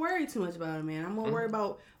not gonna worry too much about it, man. I'm gonna worry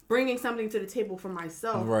about bringing something to the table for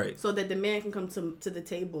myself, Right. So that the man can come to the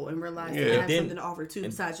table and realize Yeah. that I have Then- something to offer too,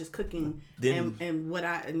 besides just cooking then- and what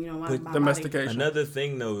I and you know my But body. Domestication. Another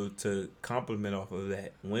thing though, to compliment off of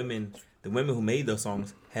that, the women who made those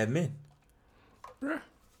songs have men. Yeah.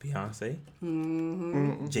 Beyonce,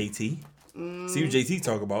 Mm-hmm. JT. See what JT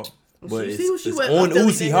talk about, but See what she it's went on up to the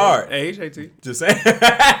Uzi nigga. hard. Hey, JT. Just saying.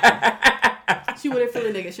 She wouldn't feel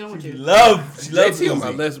a nigga. She don't want she you. loves JT on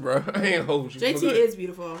my Uzi. list, bro. I ain't hold you. JT But- is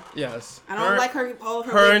beautiful. Yes. I don't like her all of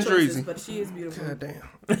her, her rape and choices, Dreezy. but she is beautiful. God damn.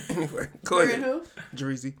 Anyway, go Her and ahead. who?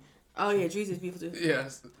 Dreezy. Oh yeah, Dreezy is beautiful too.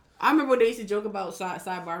 Yes. I remember when they used to joke about sidebar.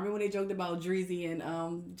 I remember when they joked about Dreezy and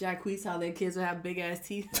Jacquees, how their kids would have big ass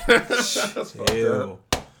teeth. Ew.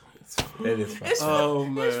 That is fun. It's Oh, funny,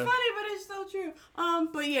 man. it's funny, but it's so true.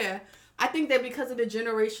 But yeah, I think that because of the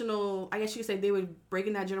generational, I guess you could say they were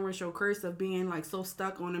breaking that generational curse of being like so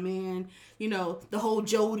stuck on a man. You know, the whole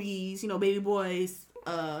Jodies, you know, baby boys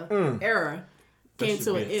era That came should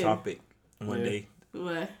to be an a end. topic one Yeah. day.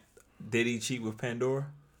 What? Did he cheat with Pandora?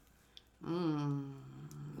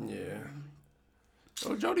 Yeah.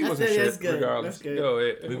 Oh, Jody That's wasn't good, shit. that's good, Regardless. that's good. Go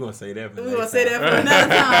ahead. We're gonna say that. For We're gonna next say time. that for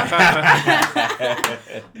another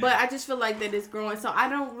time. But I just feel like that it's growing. So I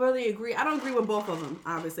don't really agree. I don't agree with both of them,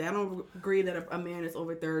 obviously. I don't agree that a man that's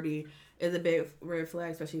over 30 is a big red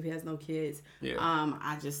flag, especially if he has no kids. Yeah.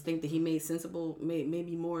 I just think that he made sensible,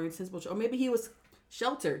 maybe more sensible, or maybe he was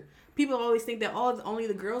sheltered. People always think that only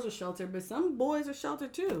the girls are sheltered, but some boys are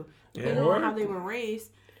sheltered too, depending Yeah. on how they were raised.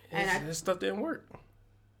 And His stuff didn't work.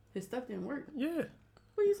 his stuff didn't work. Yeah.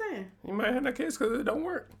 What are you saying? You might have no kids because it don't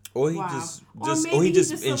work. Or he Wow. just Or maybe or he he's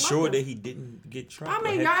just just ensured selective. that he didn't get trapped. I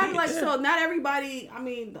mean, or y'all have act like kids. so. Not everybody. I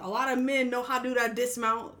mean, a lot of men know how to do that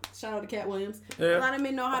dismount. Shout out to Cat Williams. Yeah. A lot of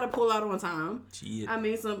men know how to pull out on time. Shit. I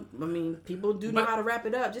mean, people do know But- how to wrap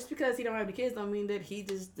it up. Just because he don't have the kids, don't mean that he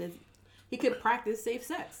could practice safe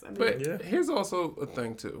sex. I mean, But Yeah. here's also a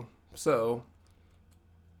thing too. So,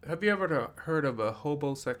 have you ever heard of a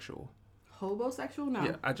hobosexual? hobosexual? No.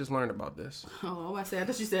 Yeah, I just learned about this. Oh, I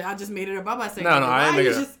thought you said I just made it up. I'm about to say No, I why ain't make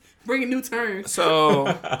you it up. just bringing new terms. So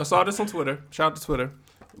I saw this on Twitter. Shout out to Twitter,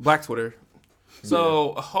 Black Twitter.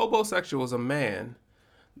 So a hobosexual is a man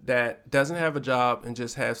that doesn't have a job and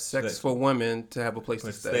just has sex Sex. for women to have a place to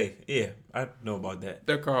Let's stay. stay. Yeah, I know about that.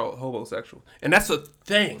 They're called homosexual, and that's a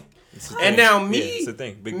thing. It's a And thing. now Yeah, me, it's a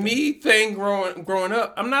thing. Big thing. me thing growing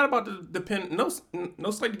up, I'm not about to depend. No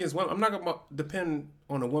slight against women. I'm not gonna depend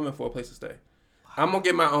on a woman for a place to stay. I'm gonna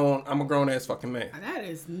get my own. I'm a grown ass fucking man. That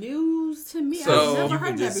is news to me. So- I've never You heard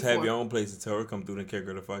can that just before. have your own place to tell her come through and kick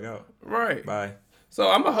her the fuck out. Right. Bye. So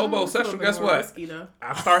I'm a That's a little hobosexual. bit Guess more what? risky, though.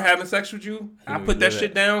 I start having sex with you. I You put know that that.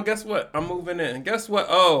 shit down. Guess what? I'm moving in. Guess what?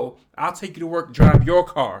 Oh, I'll take you to work, drive your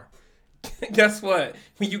car. Guess what?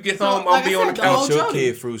 When you get So, home, like I'll be I on said, the the whole couch. Get your Jody.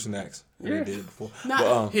 kid fruit snacks. Yeah. They did it before. Nah.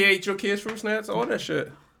 But, He ate your kids' fruit snacks, all that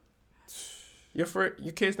shit. Your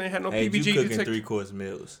kids ain't had no Hey, PBG. you cooking take 3-course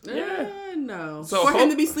meals. Yeah. No. So for him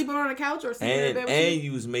to be sleeping on the couch or sleeping in bed with And you?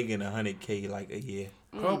 you was making $100K like a year.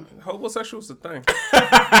 Homosexual's a thing.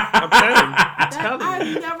 I'm telling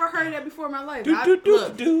you. I've never heard that before in my life.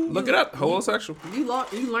 Look it up. Homosexual. You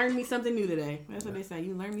learned me something new today. That's what they say.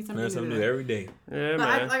 You learned me something Learn new something today. new every day. Yeah, But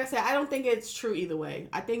man. like I said, I don't think it's true either way.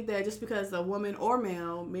 I think that just because a woman or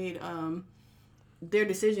male made their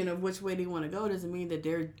decision of which way they want to go doesn't mean that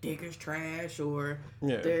their dick is trash or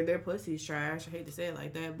their pussy's trash. I hate to say it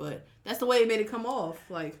like that, but that's the way it made it come off.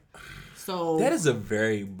 Like, so That is a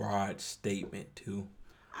very broad statement too.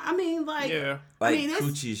 I mean, like, Yeah. Like, I mean,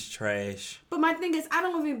 coochie's trash. but my thing is, I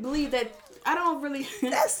don't even believe that. I don't really.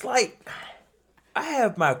 That's like, I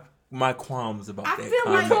have my qualms about I that feel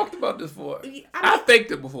We like- comment. talked about this before. I I mean-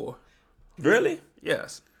 faked it before. Really?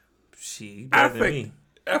 Yes. She I better than faked, me.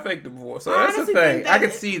 I faked it before. So I that's the honestly thing. think I that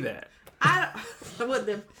can see that. I don't. What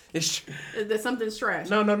the? It's That something's trash.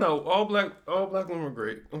 no. All black women are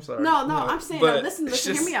great. I'm sorry. No, I'm saying, But no, listen, it's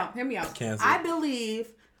hear just me out. Cancel. I believe,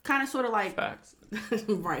 kind of, sort of like, Facts.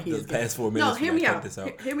 right here. The past 4 No, minutes. hear we me gotta out. cut this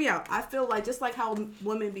out. Hear me out. I feel like just like how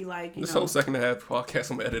women be like, you This know, whole second and a half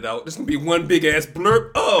podcast I'm gonna edit out. This gonna be one big ass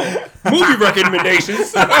blurb. Oh, movie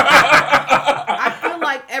recommendations. I feel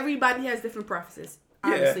like everybody has different preferences.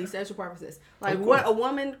 Obviously, sexual preferences. Like Of what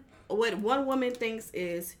course. what one woman thinks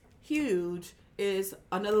is huge is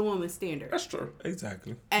another woman's standard. That's true.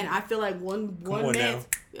 Exactly. And I feel like one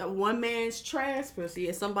on man's trash pussy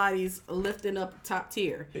is somebody's lifting up top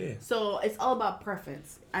tier. Yeah. So it's all about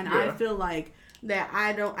preference. And Yeah. I feel like that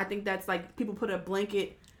I think that's like people put a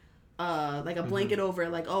blanket blanket over it,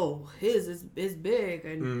 like, oh, his is big,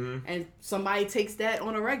 and somebody takes that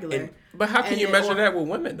on a regular. But how can And you then- measure or- that with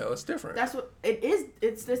women though? It's different. That's what it is.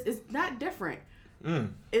 It's not different.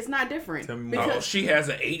 It's not different. Tell me more. Because Oh, she has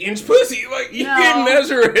an 8-inch pussy. Like you No. can't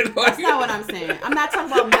measure it. Like, that's not what I'm saying. I'm not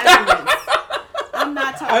talking about measurements. I'm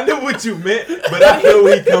not talking. I know what you meant, but I feel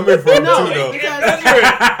where he coming from No, too, though. because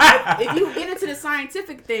if you get into the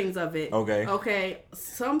scientific things of it, Okay.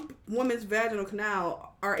 some women's vaginal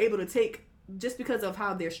canal are able to take, just because of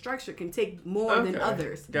how they're structured, can take more than Okay.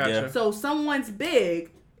 others. Gotcha. Yeah. So someone's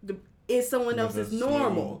big is someone else's That's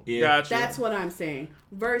normal. Yeah. Gotcha. That's what I'm saying.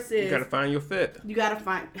 Versus You gotta find your fit. you gotta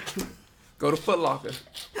find. Go to Foot Locker.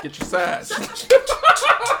 Get your size.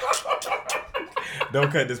 Don't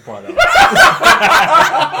cut this part out.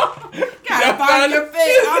 Gotta find your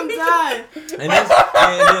fit. I'm done. And then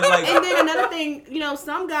like, And then another thing,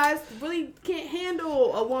 some guys really can't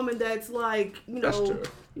handle a woman that's like, That's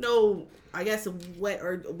true. I guess wet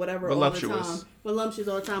or whatever Voluptuous. all the time. Voluptuous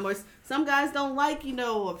all the time. Or some guys don't like,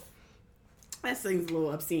 that thing's a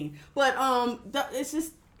little obscene. But it's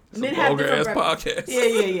just men have vulgar different ass podcast.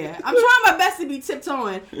 Yeah. I'm trying my best to be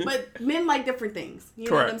tiptoeing, but men like different things. You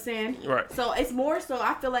know what Correct. I'm saying? Right. So it's more so.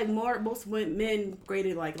 I feel like most men grade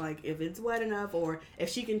it like if it's wet enough or if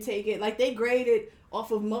she can take it. Like they grade it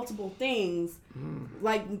off of multiple things.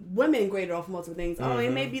 Like women grade it off of multiple things. Oh,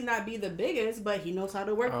 it may not be the biggest, but he knows how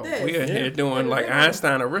to work this. We in here doing like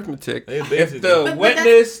Einstein arithmetic. They If basically- the But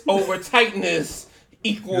wetness over tightness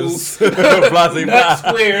equals Blah, blah, nut blah.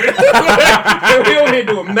 squared. We over here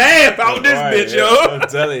doing math out this Right, bitch, yeah, yo. I'm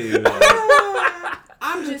telling you.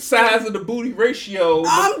 I'm just Size of the booty ratio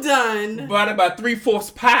I'm done. divided by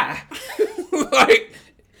 3/4 pi. Like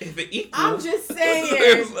if it equals. I'm just saying.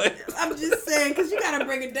 It's like- I'm just saying because you gotta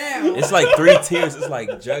break it down. It's like 3 tiers. It's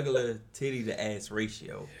like jugular titty to ass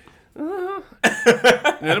ratio.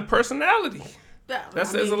 And a personality. That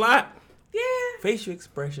says a lot. Yeah. Facial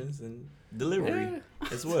expressions and delivery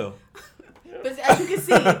as well. But as you can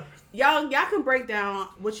see, y'all can break down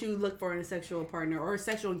what you look for in a sexual partner or a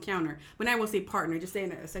sexual encounter. When I won't say partner, just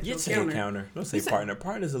saying a sexual You say encounter. encounter. Don't say You say- partner.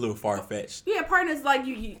 Partner's a little far fetched. Yeah, partner's like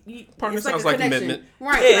you Partner it's sounds a like connection. commitment.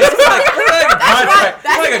 Right. Yeah, it's like a contract.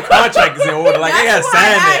 That's It's like a contract is in order. Like they gotta That's sign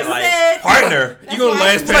why that. I Like said- partner. That's You gonna why I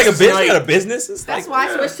last It's like a past business. tonight. Got a business. It's That's like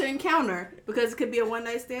why I switched to encounter because it could be a one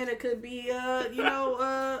night stand. It could be a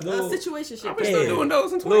situationship. we still doing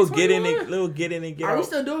those in little get in 2021? and little get in and get Are we out.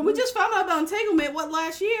 still doing? We just found out about entanglement. What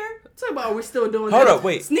last year? Talk about we're still doing. Hold that. up,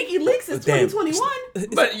 wait. Sneaky leaks is Damn. 2021.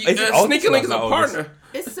 But Is it August? Sneaky Link is a No, August. partner.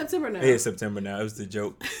 It's September now. Yeah, it's September now. It was the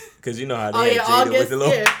joke. Because you know how they Oh had yeah, Jada with August. the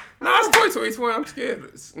little... Yeah. Nah, it's 2021. I'm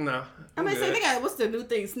scared. No. I mean, say they got what's the new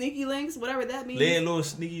thing? Sneaky links, whatever that means. They had a little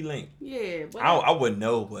sneaky link. Yeah. I wouldn't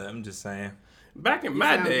know, but I'm just saying. Back in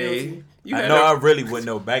my sound day, guilty. you I had know to- I really wouldn't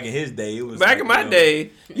know. Back in his day, it was back like, in my you know,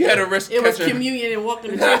 day, you had a risk It of was catching. communion and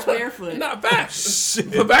walking to church barefoot. Not facts.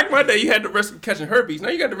 But back in my day, you had the risk of catching herpes. Now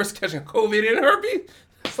you got the risk of catching COVID and herpes.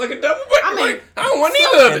 It's like a double back. I mean, I don't want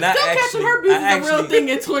either of and it. I Still catching actually- herpes I is a real actually- thing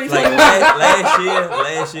in Like 2021.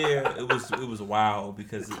 last year, it was wild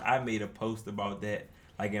because I made a post about that.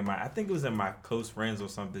 Like I think it was in my close friends or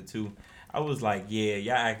something too. I was like, yeah,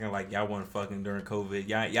 y'all acting like y'all wasn't fucking during COVID.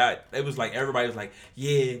 Y'all, it was like everybody was like,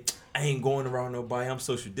 yeah, I ain't going around nobody. I'm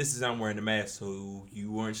social distancing. I'm wearing a mask. So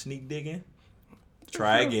you weren't sneak digging?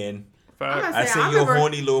 Try again. I'm I saying, seen I your remember-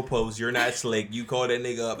 horny little post. You're not slick. You called that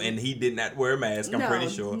nigga up and he did not wear a mask. I'm pretty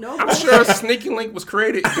sure. No, I'm sure Sneaky Link was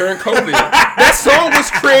created during COVID. That song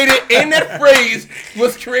was created and that phrase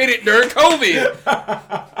was created during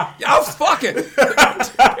COVID. Y'all was fucking.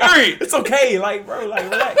 Period. It's okay, like bro, like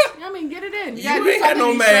relax. I mean, get it in. You gotta do ain't had no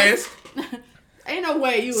something mask. to be safe. Ain't no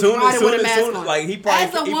way you was Soon as- riding with a soon as- mask soon as- on. like, he probably-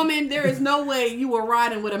 As a he- woman, there is no way you were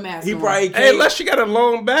riding with a mask He on. probably Hey, came. unless she got a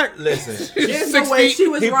long back. Listen. There's 6 no way feet. she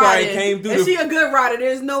was He probably riding. came through and the- she a good rider.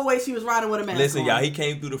 There's no way she was riding with a mask Listen, on. y'all, he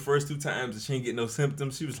came through the first 2 times and she ain't get no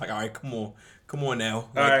symptoms. She was like, all right, come on now. All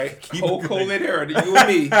Like, right, keep whole it COVID era, you and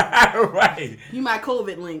me. right. You my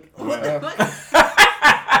COVID link. What Yeah. the fuck?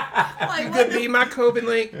 Like, You what could the be my COVID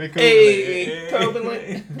link. Hey, COVID Hey, link. COVID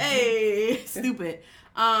link. Hey, stupid.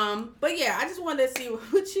 But yeah, I just wanted to see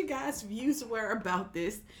what you guys' views were about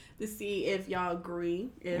this to see if y'all agree.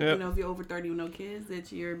 If Yep. if you're over 30 with no kids,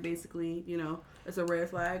 that you're basically, it's a red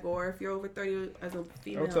flag, or if you're over 30 as a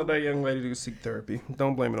female. Don't tell that young lady to seek therapy.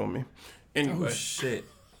 Don't blame it on me. Oh, Anyway, shit.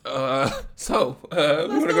 we want to go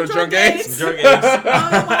go to drunk drunk games? games. Drunk games.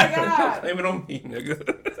 Oh my god. Blame it on me,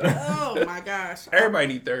 nigga. Oh my gosh. Everybody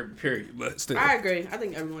need therapy, period. But still. I agree. I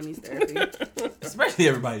think everyone needs therapy. Especially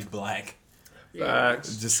everybody black.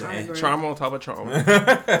 Facts. Just I saying. agree. Trauma on top of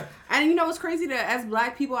trauma. And you know what's crazy? That as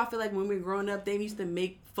black people, I feel like when we were growing up, they used to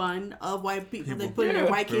make fun of white people. They put their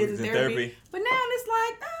white kids in therapy. But now it's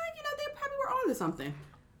like, they probably were on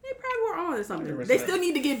to something. They still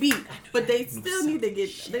need to get beat, but they still need to get.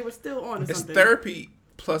 They were still on to It's something. therapy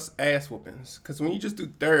plus ass whoopings. Because when you just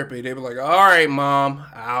do therapy, they be like, all right, mom,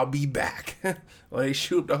 I'll be back. Or they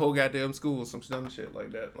shoot up the whole goddamn school, some dumb shit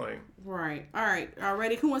like that. Like, Right. All right.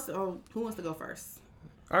 Ready? Who wants to go first?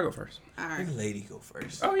 I'll go first. All right. The lady go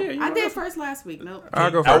first. Oh, yeah. You I wanna did go first last week. Nope.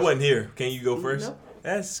 I'll go I first. wasn't here. Can you go first? Nope.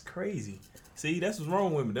 That's crazy. See, that's what's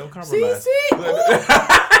wrong with women. They don't See, compromise.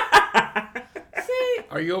 see.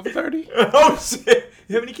 Are you over 30? Oh shit!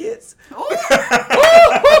 You have any kids? Ooh.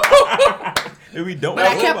 If we don't, But I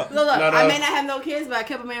have kept. Look, No, I no. may not have no kids, but I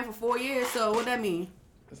kept a man for 4 years. So what that mean?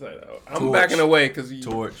 It's like, I'm Torch. backing away because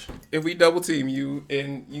torch. if we double team you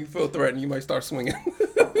and you feel threatened, you might start swinging.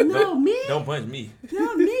 No, me. Don't punch me.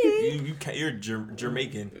 Not me. You can't. You're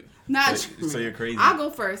Jamaican. Not So- true. so you're crazy. I'll go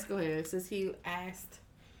first. Go ahead, since he asked.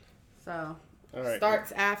 So All right.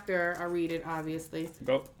 starts after I read it, obviously.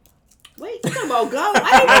 Go. Wait, you talking about go?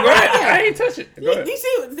 I didn't Go go ahead. I yet. ain't touch it. Go You ahead.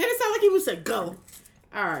 see, did it sound like he was said go?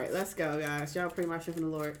 All right, let's go, guys. Y'all pretty much from the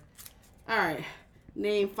Lord. All right,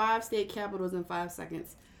 name 5 state capitals in 5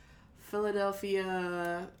 seconds.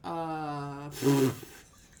 Philadelphia. Damn.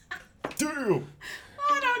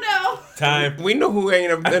 I don't know. Time. We know who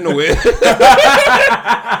ain't ever been with. She been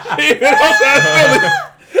outside Philly.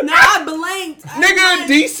 No, I blanked. Nigga,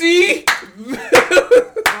 DC.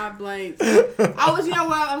 I blanked. I was,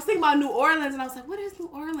 I was thinking about New Orleans, and I was like, what is New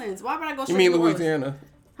Orleans? Why would I go You straight mean to New Orleans? Louisiana?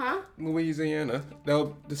 Huh? Louisiana.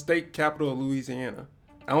 The state capital of Louisiana.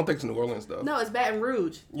 I don't think it's New Orleans, though. No, it's Baton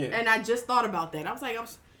Rouge. Yeah. And I just thought about that. I was like,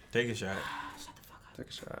 Take a shot. Take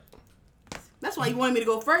a shot. that's why you wanted me to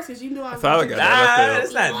go first, because you knew I was Probably gonna got take that. Nah, feel.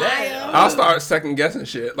 it's not that. I'll start second guessing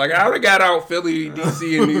shit. Like, I already got out Philly,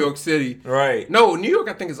 DC, and New York City. Right. No, New York,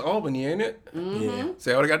 I think, is Albany, ain't it? Yeah.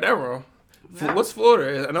 See, I already got that wrong. Yeah. What's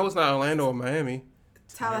Florida? I know it's not Orlando or Miami.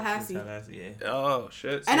 Tallahassee. Yeah. Oh,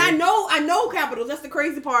 shit. And see? I know capitals. That's the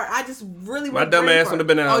crazy part. I just really My want dumb the crazy ass part. would have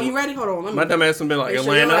been out. Oh, you ready? Hold on. Let me My dumb ass would have been like make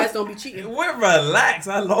sure your Atlanta. ass don't be cheating. We're relax.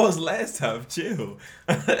 I lost last time. Chill.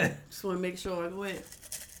 Just want to make sure. Go ahead.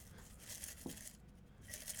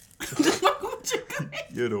 Just want what you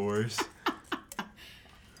got. You're the worst.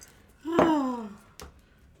 Oh.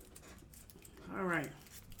 All right.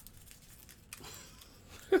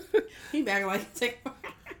 He back like take.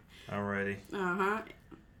 Alrighty. Uh-huh.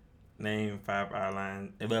 Name 5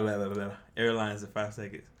 airlines in 5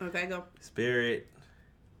 seconds. Okay, go. Spirit.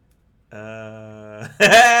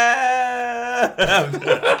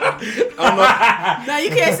 No, you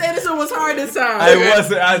can't say this one was hard this time. I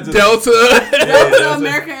wasn't. I just. Delta. Delta,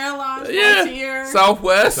 American Airlines, Yeah. Frontier.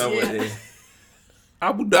 Southwest. Somewhere there.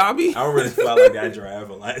 Abu Dhabi. I don't really feel like I drive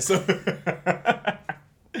a lot. So.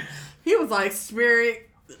 He was like Spirit.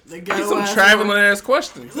 The These ghetto some ass traveling one. ass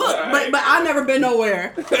questions. Look, but I've never been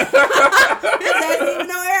nowhere. This ain't even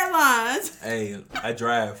no airlines. Hey, I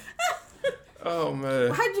drive. Oh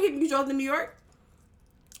man. How'd you drove to New York?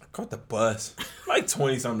 I caught the bus. Like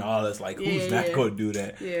 $20-something. Like, who's Yeah, not yeah. going to do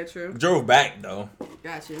that? Yeah, true. Drove back, though.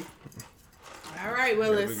 Got you. All right, There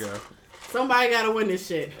Willis. we go. Somebody gotta win this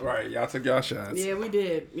shit. Right, y'all took y'all shots. Yeah, we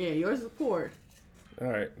did. Yeah, yours is poured. All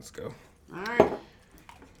right, let's go. All right.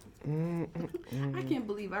 I can't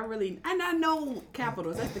believe and I know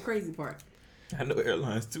capitals. That's the crazy part. I know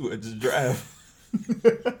airlines, too. I just drive.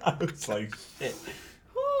 I was like, shit.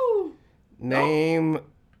 Woo. Name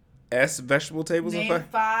S vegetable tables in Name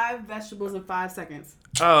five. 5 vegetables in 5 seconds.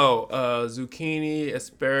 Oh, zucchini,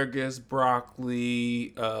 asparagus,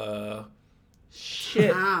 broccoli,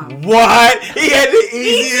 shit. Wow. What? He had the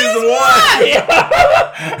easiest one.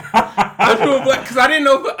 I knew because I didn't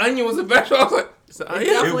know if onion was a vegetable. I was like, it's an onion.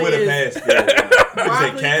 It Definitely would have is. passed. Yeah. You said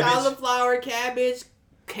Broccoli, cabbage, cauliflower, cabbage,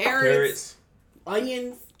 carrots, carrots.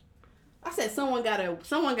 onions. I said someone gotta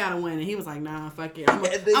win, and he was like, "Nah, fuck it. I'm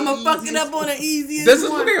The gonna fuck it easiest up on the easiest This is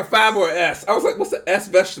one." looking at 5 or S. I was like, what's the S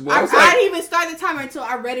vegetable? I I was like, didn't even start the timer until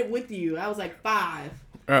I read it with you. I was like 5.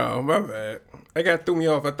 oh, my bad. I got threw me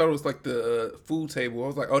off. I thought it was like the food table. I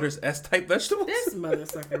was like, oh, there's S type vegetables. This mother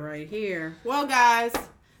sucker right here. Well, guys,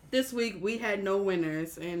 this week we had no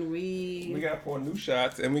winners, and We got to pour new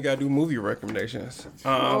shots, and we got to do movie recommendations.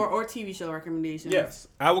 or TV show recommendations. Yes,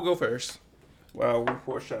 I will go first. Well, we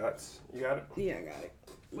pour shots. You got it? Yeah, I got it.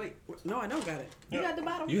 Wait, no, I don't got it. You got the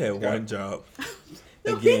bottle? You had Got one it. job.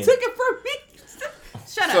 No, he Again. took it from me.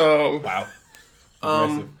 Shut up. So, Wow.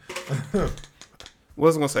 what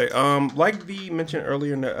was I gonna say? Like we mentioned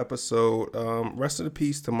earlier in the episode, rest in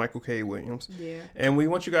peace to Michael K. Williams. Yeah. And we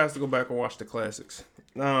want you guys to go back and watch the classics.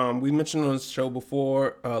 We mentioned on the show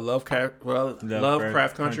before, Lovecraft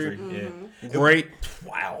Country. Yeah. Great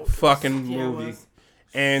Wow. fucking Yeah, it movie. was.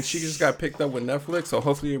 And she just got picked up with Netflix, so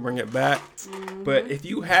hopefully they bring it back. But if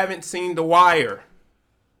you haven't seen The Wire,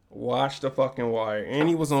 watch The fucking Wire. And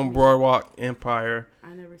he was on Broadwalk Empire. I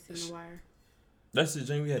never seen The Wire. That's the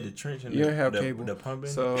dream. We had the trench and You didn't have the cable. pumping.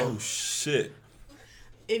 So- Oh shit.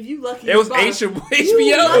 If you lucky, It was you HBO. You lucky.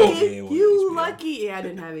 Yeah, it was You HBO. lucky. Yeah, I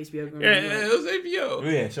didn't have HBO. Growing Yeah, up. it was HBO.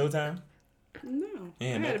 We had Showtime. No, Yeah,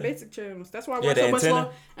 I had nothing. the basic channels. That's why I You watched had so the much antenna?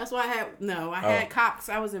 long. That's why I had I Oh. had Cox.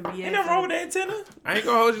 I was in VA. Ain't nothing wrong with the antenna. I ain't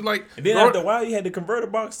gonna hold you like. And then grow- after a while, you had the converter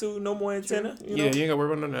box too. No more antenna. You know? yeah, you ain't gonna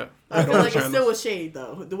worry about none of that. I feel Don't like it channels. still was shade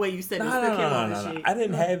though. The way you said it, No, still no, came no, out no, as no. shade. I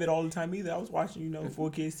didn't have it all the time either. I was watching,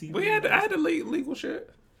 4Kids TV. I had the legal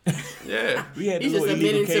shit. Yeah. We had the He's just little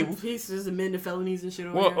illegal admitting cable. he's just admitting to felonies and shit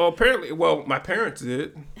over Well, there. apparently, my parents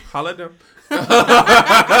did. Holla at them.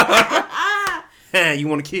 You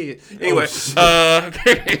want a kid? Anyway, shit. You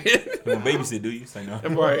want babysit, do you? Say no.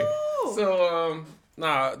 right. Ooh. So,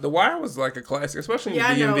 The Wire was like a classic, especially in Yeah,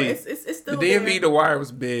 I the know. DMV. It's still The DMV, there. The Wire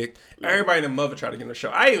was big. Everybody and their mother tried to get on the show.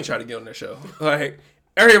 I even tried to get on that show. Like,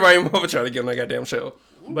 everybody and mother tried to get on that goddamn show.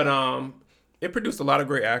 But, it produced a lot of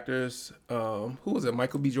great actors. Who was it?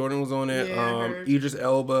 Michael B. Jordan was on it. Yeah, I heard. Idris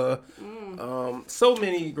Elba. So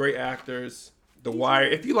many great actors. The Wire.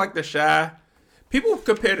 If you like The Chi, people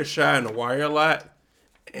compare The Chi and The Wire a lot.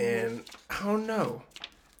 And I don't know.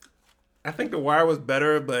 I think The Wire was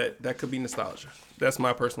better, but that could be nostalgia. That's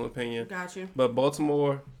my personal opinion. Got you. But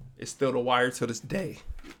Baltimore is still The Wire to this day.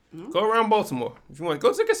 Go around Baltimore. If you want to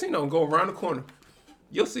go to the casino and go around the corner,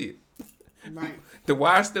 you'll see it. Right. The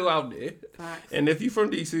Wire's still out there. Facts. And if you're from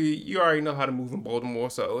DC, you already know how to move in Baltimore.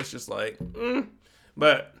 So it's just like,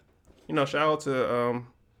 But, shout out to,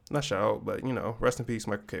 not shout out, but, rest in peace,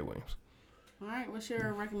 Michael K. Williams. All right. What's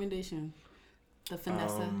your recommendation? The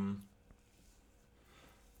Finessa.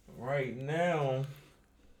 Right now,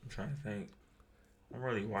 I'm trying to think. I don't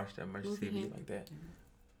really watch that much Movie TV hint. like that.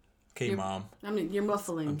 Okay, You're- Mom. I mean, you're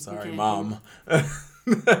muffling. I'm You sorry, can't- Mom. I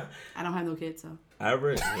don't have no kids, so I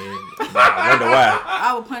wonder why.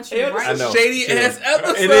 I will punch you It right. I know. Shady Chill. ass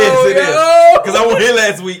episode. It is. yo. Because I was here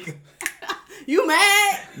last week. You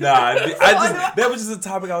mad Nah, that was just a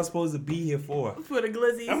topic I was supposed to be here for. for the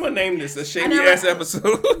glizzies? I'm gonna name this a shady never- ass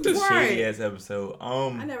episode. Right. Shady ass episode.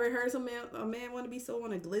 I never heard a man want to be so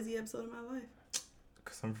on a glizzy episode in my life.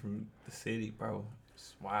 Cause I'm from the city, bro.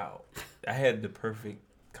 It's wild. I had the perfect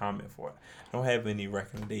comment for it. I don't have any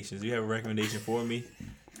recommendations. You have a recommendation for me,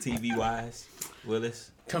 TV wise,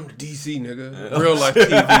 Willis? Come to DC, nigga. Real life TV,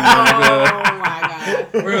 Oh nigga. my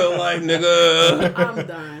god. Real life, nigga. I'm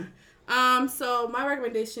done. So my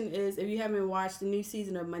recommendation is if you haven't watched the new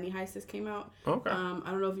season of Money Heist that came out. Okay. I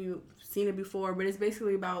don't know if you've seen it before, but it's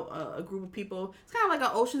basically about a group of people. It's kind of like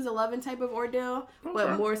an Ocean's 11 type of ordeal, but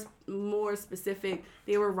Okay. more specific.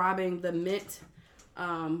 They were robbing the Mint,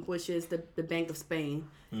 which is the Bank of Spain,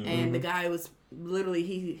 and the guy was literally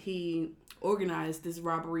he organized this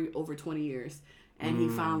robbery over 20 years. and he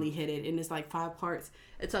finally hit it. And it's like 5 parts.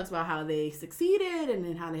 It talks about how they succeeded and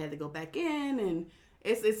then how they had to go back in, and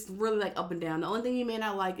it's really like up and down. The only thing you may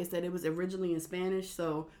not like is that it was originally in Spanish,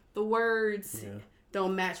 so the words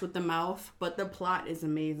don't match with the mouth, but the plot is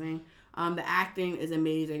amazing. The acting is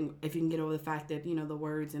amazing if you can get over the fact that, you know, the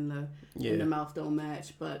words and the mouth don't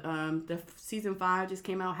match. But the season 5 just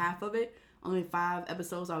came out, half of it. Only 5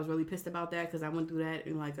 episodes. I was really pissed about that because I went through that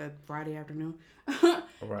in like a Friday afternoon.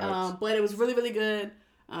 Right. But it was really, really good.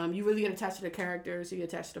 You really get attached to the characters. You get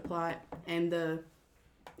attached to the plot. And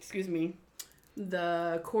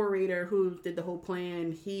the curator who did the whole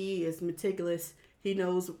plan, he is meticulous. He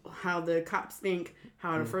knows how the cops think,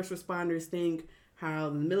 how the first responders think, how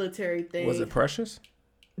the military think. Was it Precious?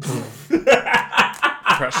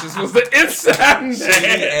 Precious was the inside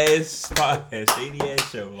man. Shady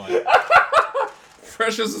ass show. Like,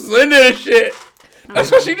 Precious was in there shit.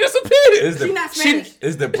 That's why she disappeared. She's not Spanish.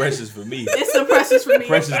 It's the Precious for me. It's the Precious for me.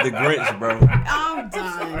 Precious the Grinch, bro. I'm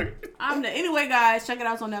done. Anyway, guys, check it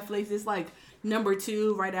out. It's on Netflix. It's like number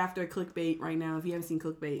 2 right after Clickbait right now. If you haven't seen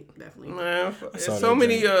Clickbait, definitely. Man, saw so that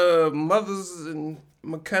many mothers and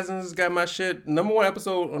my cousins got my shit. Number 1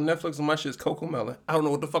 episode on Netflix on my shit is Coco Melon. I don't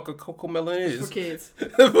know what the fuck a Coco Melon is. It's for kids.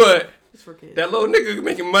 But It's for kids. that little nigga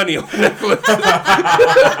making money on Netflix.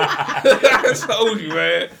 I told you,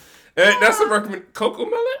 man. And that's a recommend. Coco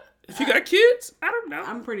Melon? If you got kids, I don't know.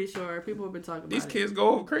 I'm pretty sure people have been talking about These it. kids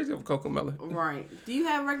go over crazy over Coco Melon. Right. Do you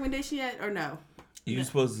have a recommendation yet or no? You were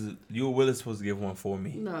really supposed to give one for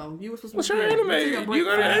me. No. You were supposed to What's be your good. anime? Take a break You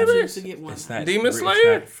got from an you anime? to get one. It's not Demon it's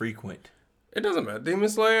Slayer? not frequent. It doesn't matter. Demon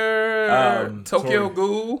Slayer, Tokyo Tori.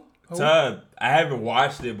 Ghoul. I haven't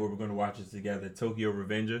watched it, but we're gonna watch it together. Tokyo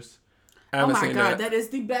Revengers. I Oh haven't my seen god, that. that is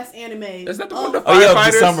the best anime. Is that the of- one the Oh yeah, the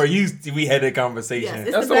firefighters? summer. We had that conversation. Yes,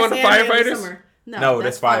 it's That's the the one best the anime of firefighters? the summer. No,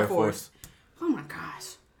 that's Fire Force. Oh my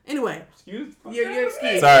gosh. Anyway, Excuse me. you're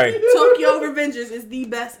excused. Sorry, Tokyo Revengers is the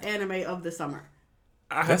best anime of the summer.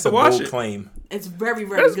 I have that's to a watch bold it. claim. It's very,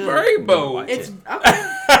 very That's good. very bold. It's okay.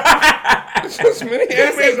 There's many It's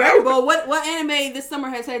animes very out. bold. What anime this summer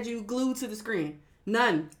has had you glued to the screen?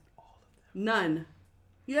 None.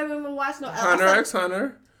 You haven't even watched no Hunter x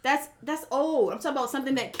Hunter. That's old. I'm talking about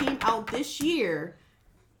something that came out this year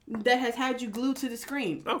that has had you glued to the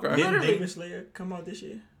screen. Okay. Didn't Literally. Demon Slayer come out this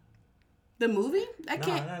year? The movie? I No,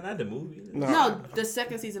 can't. not the movie. No, the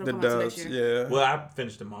second season The will come out dubs, next year. yeah. Well, I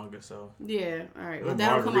finished the manga, so Yeah. All right. Well, I'm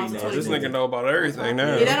that'll come out to reading that. This 2020. nigga know about everything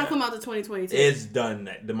now. Yeah, that'll come out to 2022. it's done.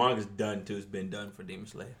 The manga's done too. It's been done for Demon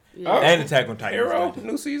Slayer Yeah. Oh. and Attack on Titan. Hero,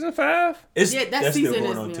 new season 5. It's Yeah, that that's season still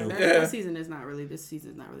is going on too. that season is not really. This season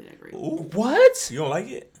is not really that great. Ooh, What? you don't like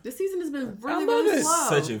it? This season has been really, love really it. slow.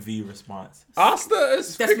 Such a V response. Asta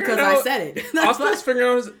is That's figuring because out. I said it. That's why. Asta's figuring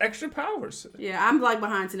out his extra powers. Yeah, I'm like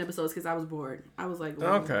behind 10 episodes because I was bored. I was like,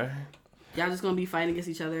 well, Okay. y'all just gonna be fighting against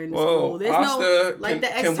each other in the Whoa, school. There's Asta no like the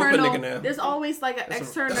can whip a external. nigga now. There's always like an That's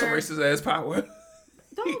external. a racist ass power.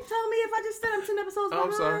 Don't tell me if I just said I'm 10 episodes I'm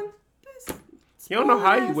behind. sorry. This You don't know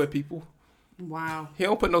how you spoilers. whip people. Wow. He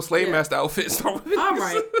don't put no slave Yeah. master outfits on. All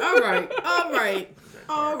right.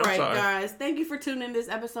 All right, sorry. guys. Thank you for tuning in this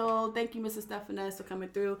episode. Thank you, Mrs. Stephaness, for coming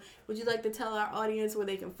through. Would you like to tell our audience where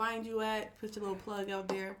they can find you at? Put your little plug out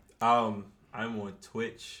there. I'm on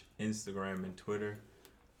Twitch, Instagram, and Twitter.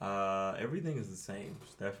 Everything is the same.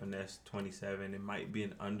 Stephaness27. It might be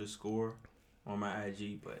an underscore on my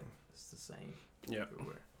IG, but it's the same. Yeah.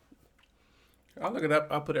 Everywhere. I'll look it up.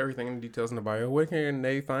 I'll put everything in the details in the bio. Where can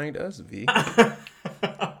they find us, V?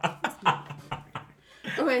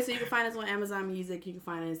 Okay, so you can find us on Amazon Music. You can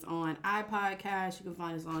find us on iPodcast. You can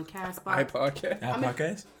find us on Castbox. iPodcast. Apple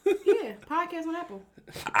Podcast? Yeah, podcast on Apple.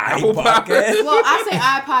 Apple iPodcast? Well, I say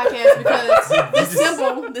iPodcast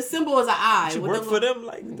because the symbol is an I. You with work the for them?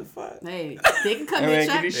 Like, what the fuck? Hey, they can cut I me a mean,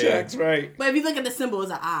 get check. these checks right. But if you look at the symbol,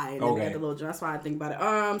 it's an I. And then Okay. they got the little. That's why I think about it.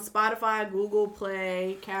 Spotify, Google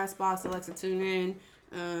Play, Castbox, Alexa TuneIn.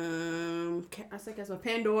 I think that's what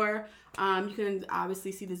Pandora. You can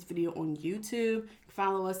obviously see this video on YouTube.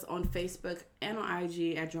 Follow us on Facebook and on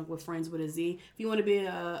IG at Drunk with Friends with a Z. If you want to be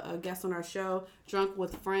a guest on our show, Drunk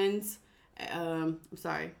with Friends. I'm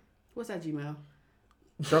sorry. What's that Gmail?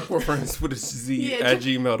 Drunk with friends with a Z Yeah, at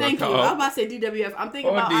gmail.com. Thank you. I was about to say DWF. I'm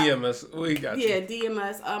thinking Or about DMS. We got Yeah, you.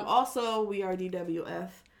 DMS. Also, we are DWF,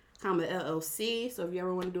 LLC. So if you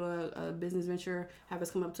ever want to do a business venture, have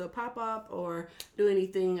us come up to a pop-up or do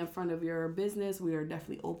anything in front of your business, we are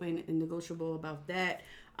definitely open and negotiable about that.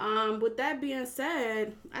 With that being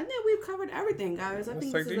said, I think we've covered everything, guys. I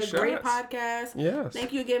think take this is these a great shots. podcast. Yes.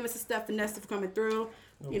 Thank you again, Mr. Stephaness, for coming through.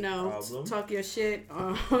 problem. Talk your shit.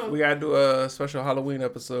 We got to do a special Halloween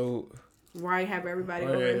episode. Right, have everybody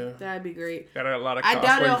Oh, over. yeah. That'd be great. Got a lot of I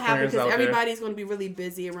doubt it'll cosplay happen friends because out there. everybody's going to be really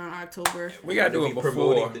busy around October. We gotta do it Be before.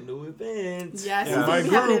 promoting the new events. Yes, Yeah, so my we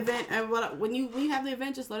have an group. event, and when you have the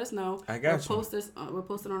event, just let us know. I got we'll you. post this. We'll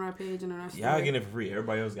post it on our page and on our story. Y'all getting it for free.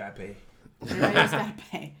 Everybody else got to pay. Everybody else gotta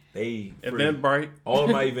pay. They free. Eventbrite. All of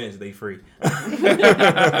my events, they free. All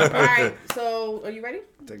right, so are you ready?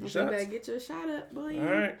 Take your You shots. better get your shot up, boy. All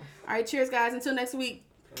right. All right, cheers, guys. Until next week.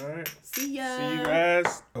 All right. See ya. See you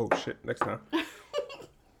guys. Oh shit. Next time.